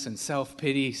bitterness and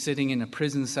self-pity, sitting in a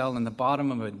prison cell in the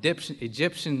bottom of an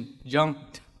Egyptian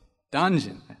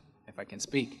dungeon, if I can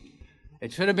speak,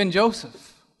 it should have been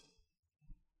Joseph.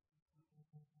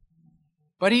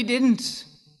 But he didn't.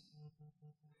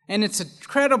 And it's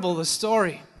incredible, the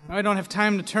story. I don't have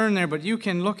time to turn there, but you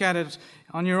can look at it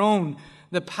on your own.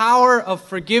 The power of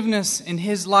forgiveness in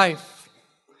his life.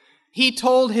 He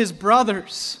told his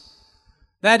brothers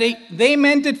that they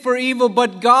meant it for evil,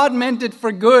 but God meant it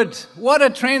for good. What a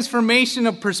transformation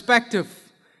of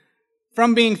perspective.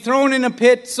 From being thrown in a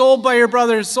pit, sold by your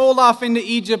brothers, sold off into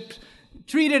Egypt,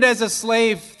 treated as a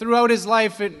slave throughout his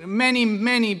life. Many,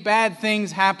 many bad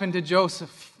things happened to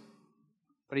Joseph.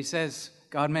 But he says,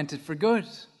 God meant it for good.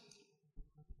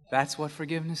 That's what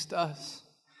forgiveness does.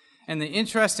 And the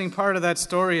interesting part of that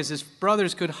story is his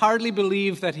brothers could hardly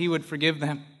believe that he would forgive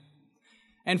them.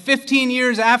 And 15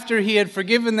 years after he had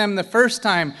forgiven them the first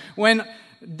time, when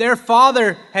their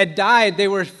father had died, they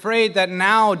were afraid that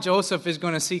now Joseph is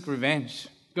going to seek revenge,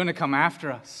 going to come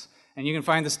after us. And you can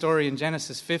find the story in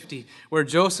Genesis 50, where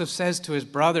Joseph says to his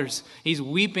brothers, he's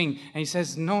weeping, and he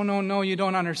says, no, you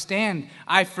don't understand.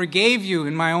 I forgave you,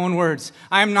 in my own words.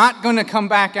 I'm not going to come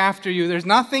back after you. There's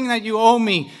nothing that you owe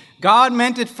me. God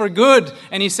meant it for good.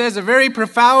 And he says a very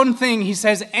profound thing. He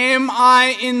says, am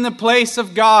I in the place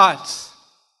of God?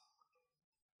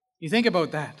 You think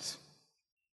about that.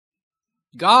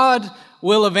 God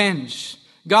will avenge.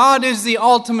 God is the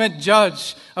ultimate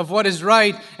judge of what is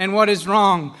right and what is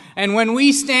wrong. And when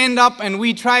we stand up and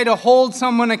we try to hold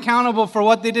someone accountable for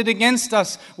what they did against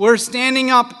us, we're standing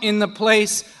up in the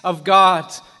place of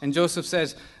God. And Joseph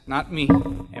says, not me.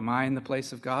 Am I in the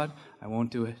place of God? I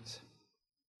won't do it.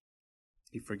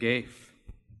 He forgave.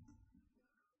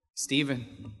 Stephen.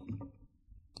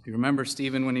 You remember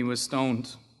Stephen when he was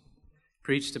stoned?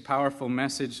 Preached a powerful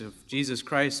message of Jesus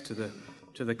Christ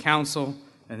to the council,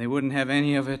 and they wouldn't have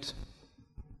any of it.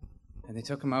 And they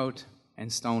took him out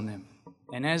and stoned him.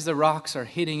 And as the rocks are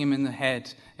hitting him in the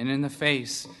head and in the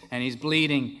face, and he's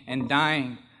bleeding and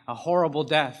dying a horrible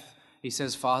death, he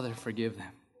says, Father, forgive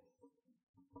them.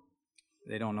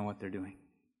 They don't know what they're doing.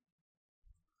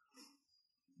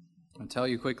 I'll tell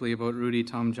you quickly about Rudy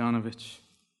Tomjanovich.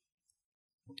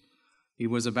 He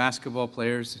was a basketball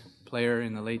player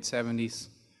in the late 70s.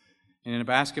 And in a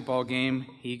basketball game,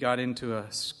 he got into a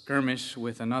skirmish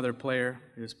with another player.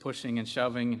 He was pushing and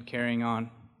shoving and carrying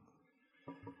on.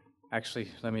 Actually,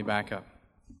 let me back up.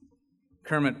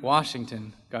 Kermit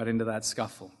Washington got into that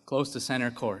scuffle, close to center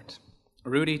court.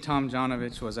 Rudy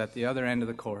Tomjanovich was at the other end of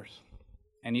the court,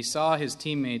 and he saw his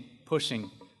teammate pushing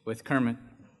with Kermit.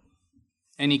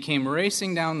 And he came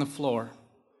racing down the floor.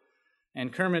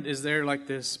 And Kermit is there like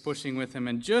this, pushing with him.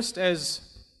 And just as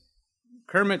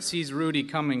Kermit sees Rudy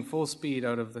coming full speed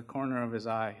out of the corner of his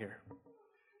eye here,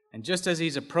 and just as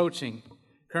he's approaching,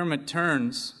 Kermit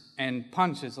turns and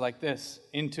punches like this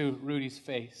into Rudy's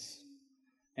face.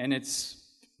 And it's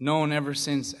known ever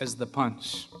since as the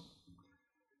punch.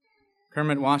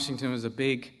 Kermit Washington was a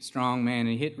big, strong man.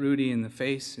 He hit Rudy in the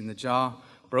face, in the jaw,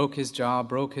 broke his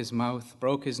mouth,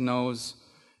 broke his nose.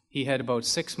 He had about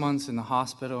 6 months in the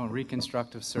hospital and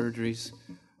reconstructive surgeries.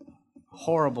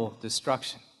 Horrible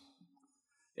destruction.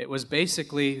 It was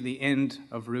basically the end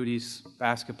of Rudy's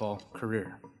basketball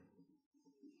career.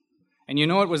 And you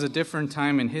know, it was a different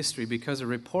time in history because a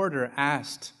reporter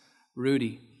asked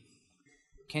Rudy,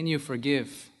 "Can you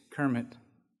forgive Kermit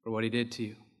for what he did to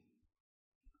you?"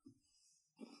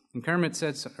 And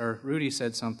Rudy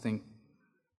said something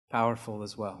powerful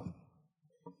as well.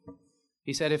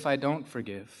 He said, "If I don't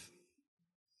forgive,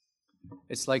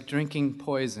 it's like drinking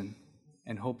poison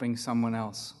and hoping someone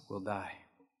else will die."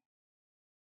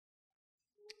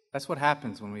 That's what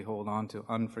happens when we hold on to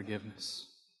unforgiveness.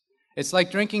 It's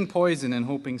like drinking poison and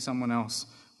hoping someone else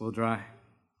will die.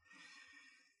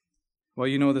 Well,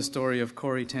 you know the story of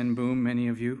Corrie ten Boom, many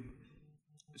of you.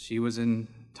 She was in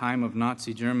time of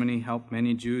Nazi Germany, helped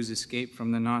many Jews escape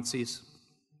from the Nazis,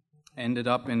 ended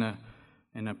up in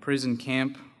a prison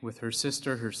camp with her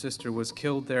sister. Her sister was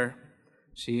killed there.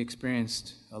 She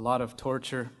experienced a lot of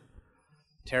torture,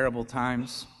 terrible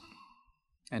times,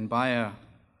 and by an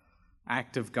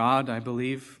act of God, I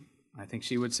believe, I think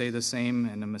she would say the same,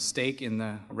 and a mistake in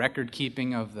the record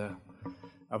keeping of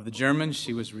the Germans,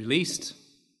 she was released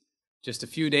just a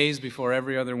few days before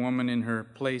every other woman in her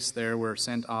place there were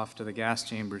sent off to the gas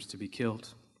chambers to be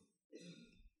killed.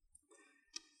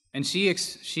 And she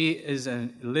is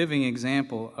a living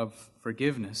example of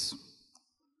forgiveness.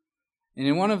 And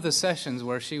in one of the sessions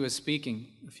where she was speaking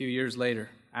a few years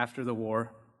later, after the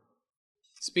war,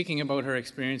 speaking about her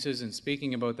experiences and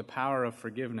speaking about the power of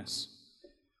forgiveness,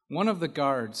 one of the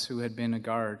guards who had been a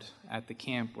guard at the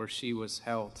camp where she was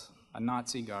held, a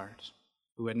Nazi guard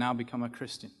who had now become a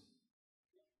Christian,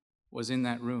 was in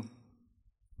that room.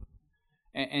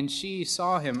 And she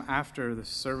saw him after the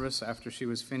service, after she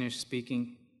was finished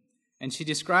speaking, and she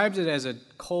describes it as a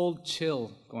cold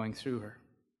chill going through her.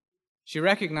 She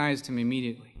recognized him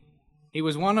immediately. He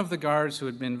was one of the guards who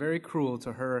had been very cruel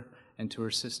to her and to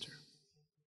her sister.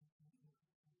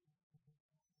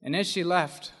 And as she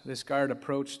left, this guard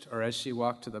approached, or as she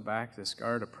walked to the back, this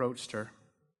guard approached her.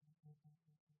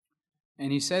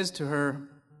 And he says to her,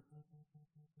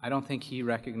 I don't think he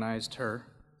recognized her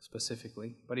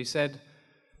specifically, but he said,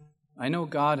 "I know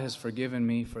God has forgiven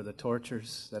me for the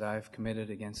tortures that I've committed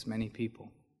against many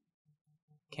people.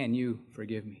 Can you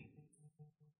forgive me?"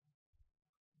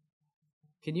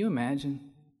 Can you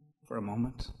imagine for a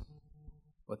moment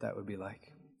what that would be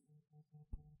like?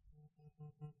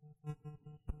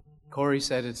 Corrie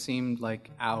said it seemed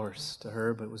like hours to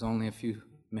her, but it was only a few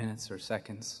minutes or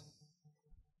seconds,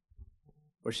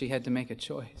 where she had to make a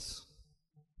choice.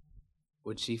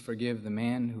 Would she forgive the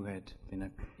man who had been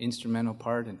an instrumental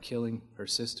part in killing her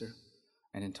sister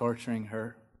and in torturing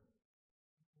her?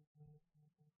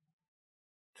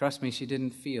 Trust me, she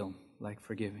didn't feel like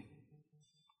forgiving.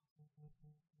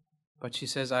 But she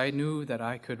says, I knew that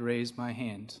I could raise my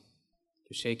hand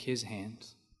to shake his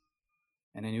hand,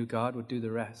 and I knew God would do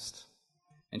the rest.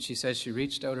 And she says she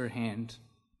reached out her hand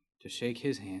to shake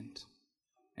his hand,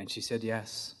 and she said,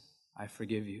 "Yes, I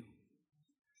forgive you."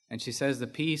 And she says the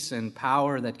peace and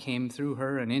power that came through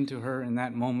her and into her in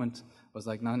that moment was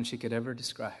like none she could ever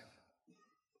describe.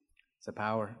 It's the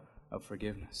power of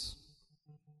forgiveness.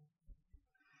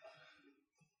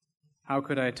 How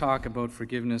could I talk about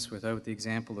forgiveness without the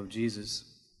example of Jesus?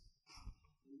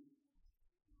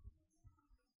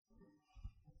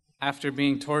 After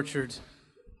being tortured,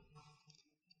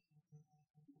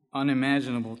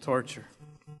 unimaginable torture,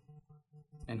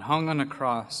 and hung on a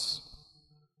cross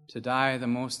to die the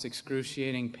most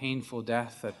excruciating, painful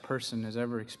death that person has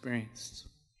ever experienced.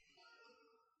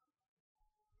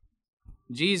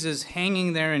 Jesus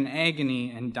hanging there in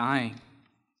agony and dying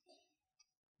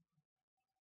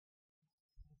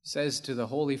says to the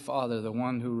Holy Father, the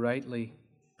one who rightly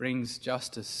brings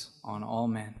justice on all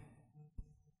men,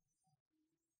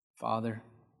 "Father,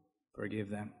 forgive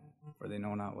them, for they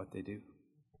know not what they do."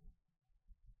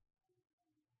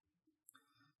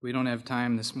 We don't have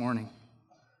time this morning,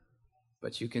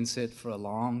 but you can sit for a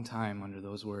long time under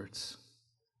those words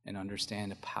and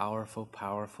understand a powerful,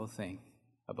 powerful thing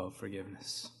about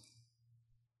forgiveness.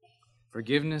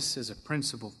 Forgiveness is a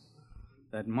principle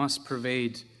that must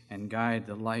pervade and guide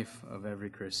the life of every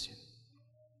Christian.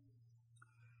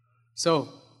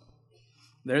 So,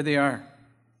 there they are.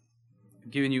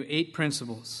 I've given you 8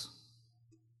 principles.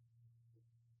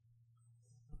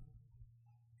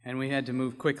 And we had to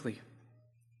move quickly.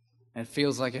 It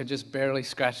feels like I just barely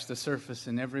scratched the surface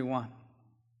in every one.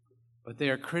 But they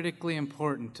are critically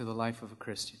important to the life of a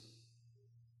Christian.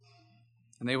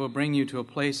 and they will bring you to a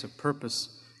place of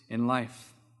purpose in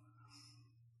life.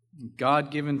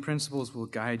 God-given principles will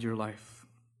guide your life.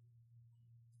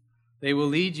 They will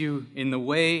lead you in the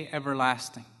way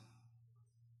everlasting.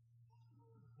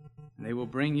 And they will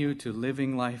bring you to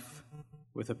living life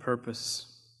with a purpose.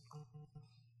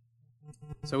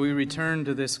 So we return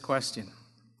to this question,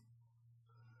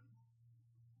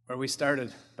 where we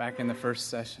started back in the first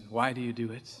session. Why do you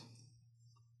do it?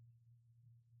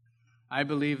 I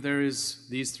believe there is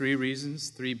these three reasons,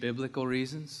 three biblical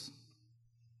reasons: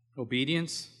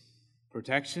 obedience,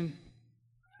 protection,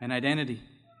 and identity.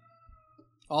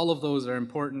 All of those are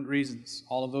important reasons.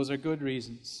 All of those are good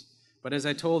reasons. But as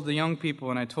I told the young people,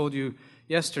 and I told you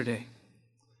yesterday,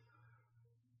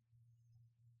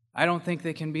 I don't think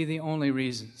they can be the only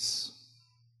reasons.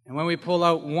 And when we pull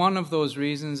out one of those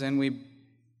reasons and we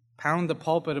pound the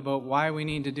pulpit about why we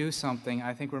need to do something,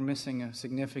 I think we're missing a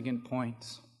significant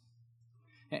point.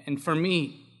 And for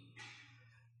me,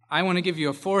 I want to give you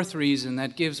a fourth reason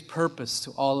that gives purpose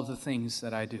to all of the things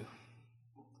that I do.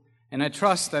 And I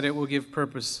trust that it will give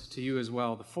purpose to you as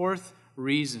well. The fourth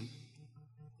reason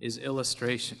is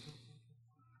illustration.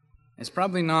 It's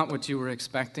probably not what you were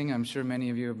expecting. I'm sure many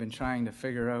of you have been trying to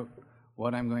figure out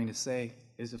what I'm going to say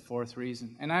is the fourth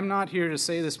reason. And I'm not here to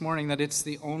say this morning that it's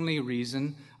the only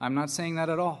reason. I'm not saying that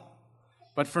at all.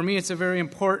 But for me, it's a very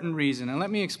important reason. And let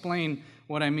me explain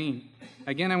what I mean.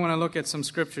 Again, I want to look at some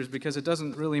scriptures because it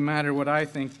doesn't really matter what I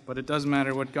think, but it does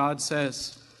matter what God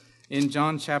says. In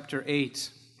John chapter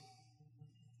 8,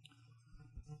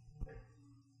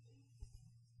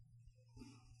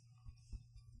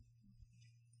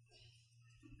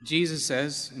 Jesus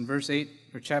says in verse 8,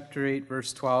 or chapter 8,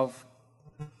 verse 12,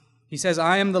 he says,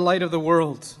 I am the light of the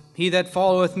world. He that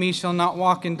followeth me shall not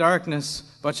walk in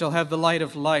darkness, but shall have the light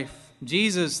of life.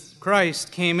 Jesus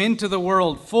Christ came into the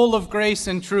world full of grace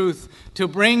and truth to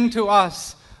bring to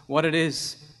us what it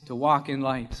is to walk in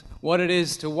light, what it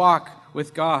is to walk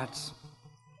with God.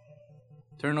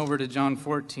 Turn over to John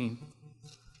 14.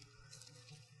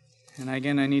 And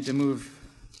again, I need to move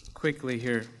quickly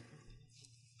here.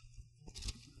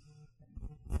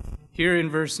 Here in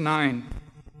verse 9,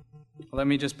 let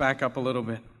me just back up a little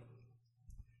bit.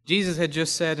 Jesus had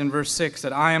just said in verse 6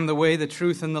 that I am the way, the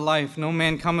truth, and the life. No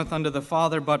man cometh unto the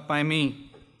Father but by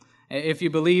me. If you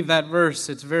believe that verse,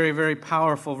 it's a very, very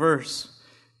powerful verse.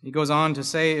 He goes on to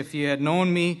say, if ye had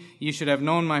known me, ye should have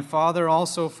known my Father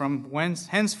also, from whence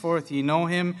henceforth ye know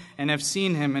him and have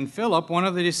seen him. And Philip, one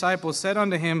of the disciples, said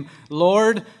unto him,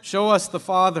 Lord, show us the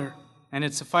Father, and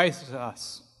it sufficeth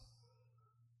us.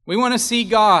 We want to see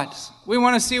God. We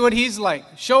want to see what he's like.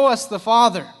 Show us the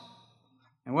Father.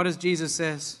 And what does Jesus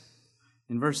says?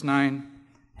 In verse 9,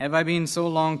 have I been so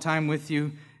long time with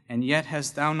you, and yet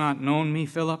hast thou not known me,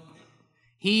 Philip?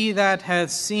 He that hath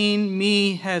seen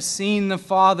me has seen the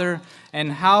Father,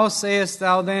 and how sayest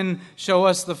thou then, show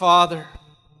us the Father?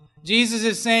 Jesus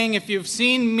is saying, if you've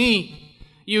seen me,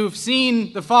 you've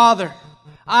seen the Father.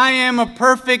 I am a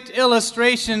perfect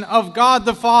illustration of God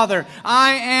the Father.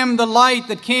 I am the light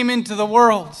that came into the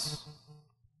world.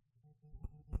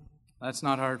 That's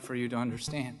not hard for you to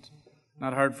understand.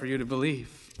 Not hard for you to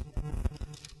believe.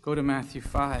 Go to Matthew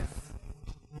 5.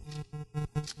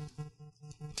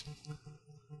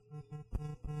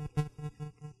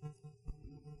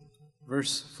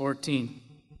 Verse 14.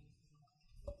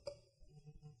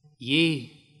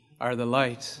 Ye are the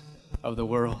light of the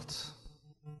world.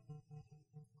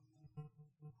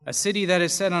 A city that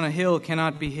is set on a hill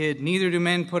cannot be hid. Neither do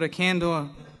men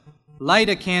light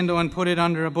a candle and put it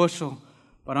under a bushel,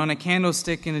 but on a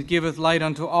candlestick, and it giveth light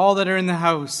unto all that are in the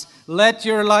house. Let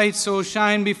your light so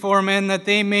shine before men that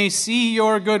they may see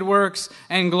your good works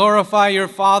and glorify your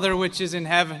Father which is in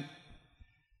heaven.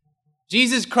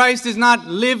 Jesus Christ is not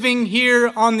living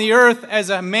here on the earth as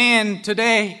a man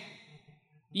today.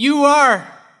 You are.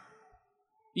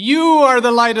 You are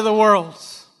the light of the world.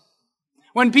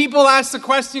 When people ask the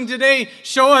question today,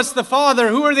 show us the Father,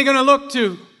 who are they going to look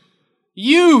to?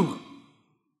 You.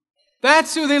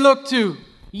 That's who they look to.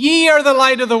 Ye are the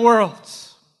light of the world.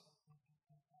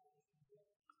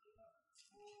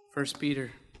 1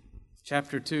 Peter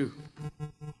chapter 2.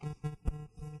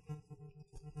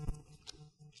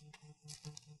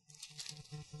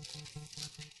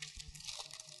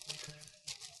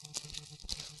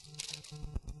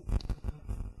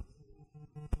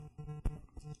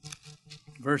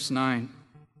 Verse 9.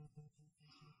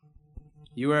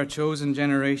 You are a chosen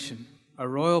generation, a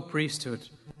royal priesthood,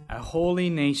 a holy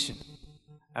nation,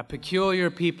 a peculiar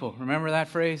people. Remember that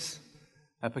phrase?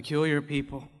 A peculiar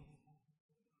people.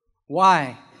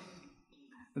 Why?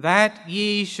 That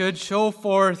ye should show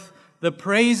forth the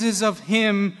praises of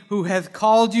Him who hath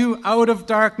called you out of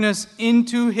darkness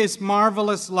into His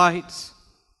marvelous light.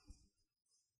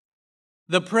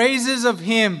 The praises of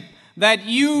Him, that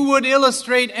you would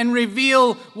illustrate and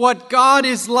reveal what God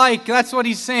is like. That's what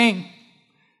He's saying.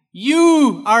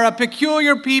 You are a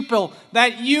peculiar people,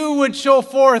 that you would show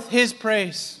forth His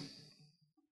praise.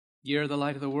 Ye are the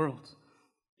light of the world.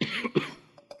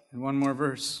 And one more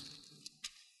verse.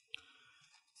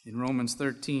 In Romans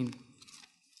 13.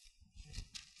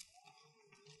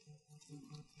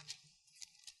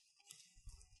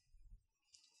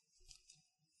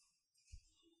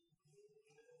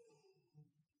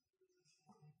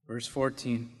 Verse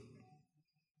 14.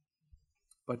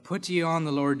 But put ye on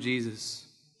the Lord Jesus,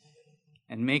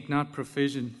 and make not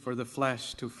provision for the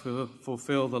flesh to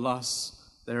fulfill the lusts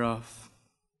thereof.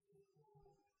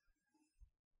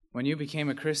 When you became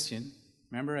a Christian,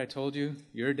 remember I told you,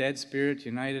 your dead spirit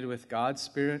united with God's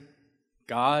Spirit.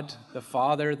 God, the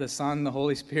Father, the Son, the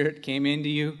Holy Spirit came into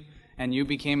you, and you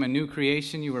became a new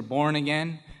creation. You were born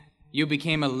again. You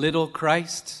became a little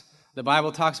Christ. The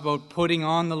Bible talks about putting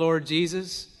on the Lord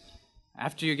Jesus.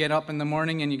 After you get up in the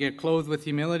morning and you get clothed with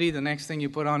humility, the next thing you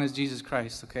put on is Jesus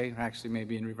Christ, okay? Actually,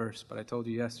 maybe in reverse, but I told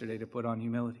you yesterday to put on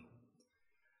humility.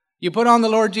 You put on the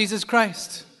Lord Jesus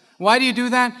Christ. Why do you do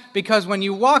that? Because when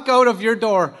you walk out of your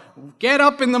door, get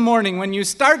up in the morning, when you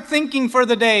start thinking for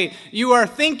the day, you are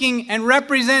thinking and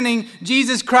representing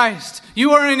Jesus Christ.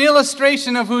 You are an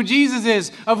illustration of who Jesus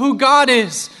is, of who God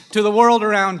is to the world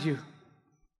around you.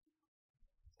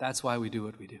 That's why we do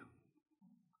what we do.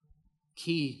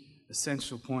 Key,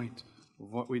 essential point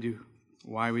of what we do,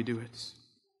 why we do it.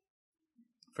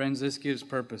 Friends, this gives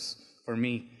purpose for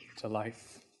me to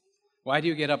life. Why do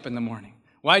you get up in the morning?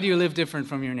 Why do you live different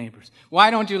from your neighbors?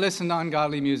 Why don't you listen to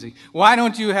ungodly music? Why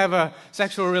don't you have a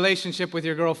sexual relationship with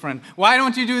your girlfriend? Why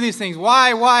don't you do these things?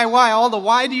 Why? All the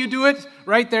why do you do it?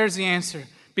 Right there's the answer.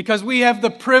 Because we have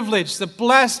the privilege, the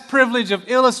blessed privilege of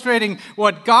illustrating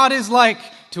what God is like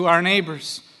to our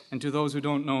neighbors and to those who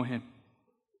don't know Him.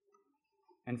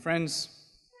 And friends,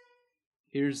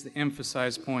 here's the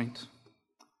emphasized point.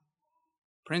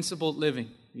 Principled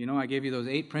living. You know, I gave you those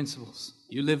 8 principles.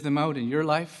 You live them out in your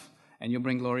life, and you'll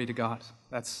bring glory to God.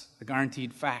 That's a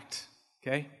guaranteed fact,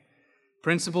 okay?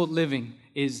 Principled living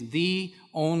is the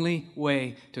only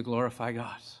way to glorify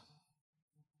God.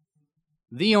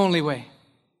 The only way.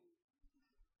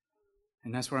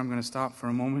 And that's where I'm going to stop for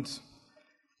a moment,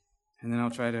 and then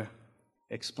I'll try to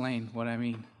explain what I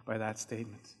mean by that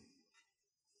statement.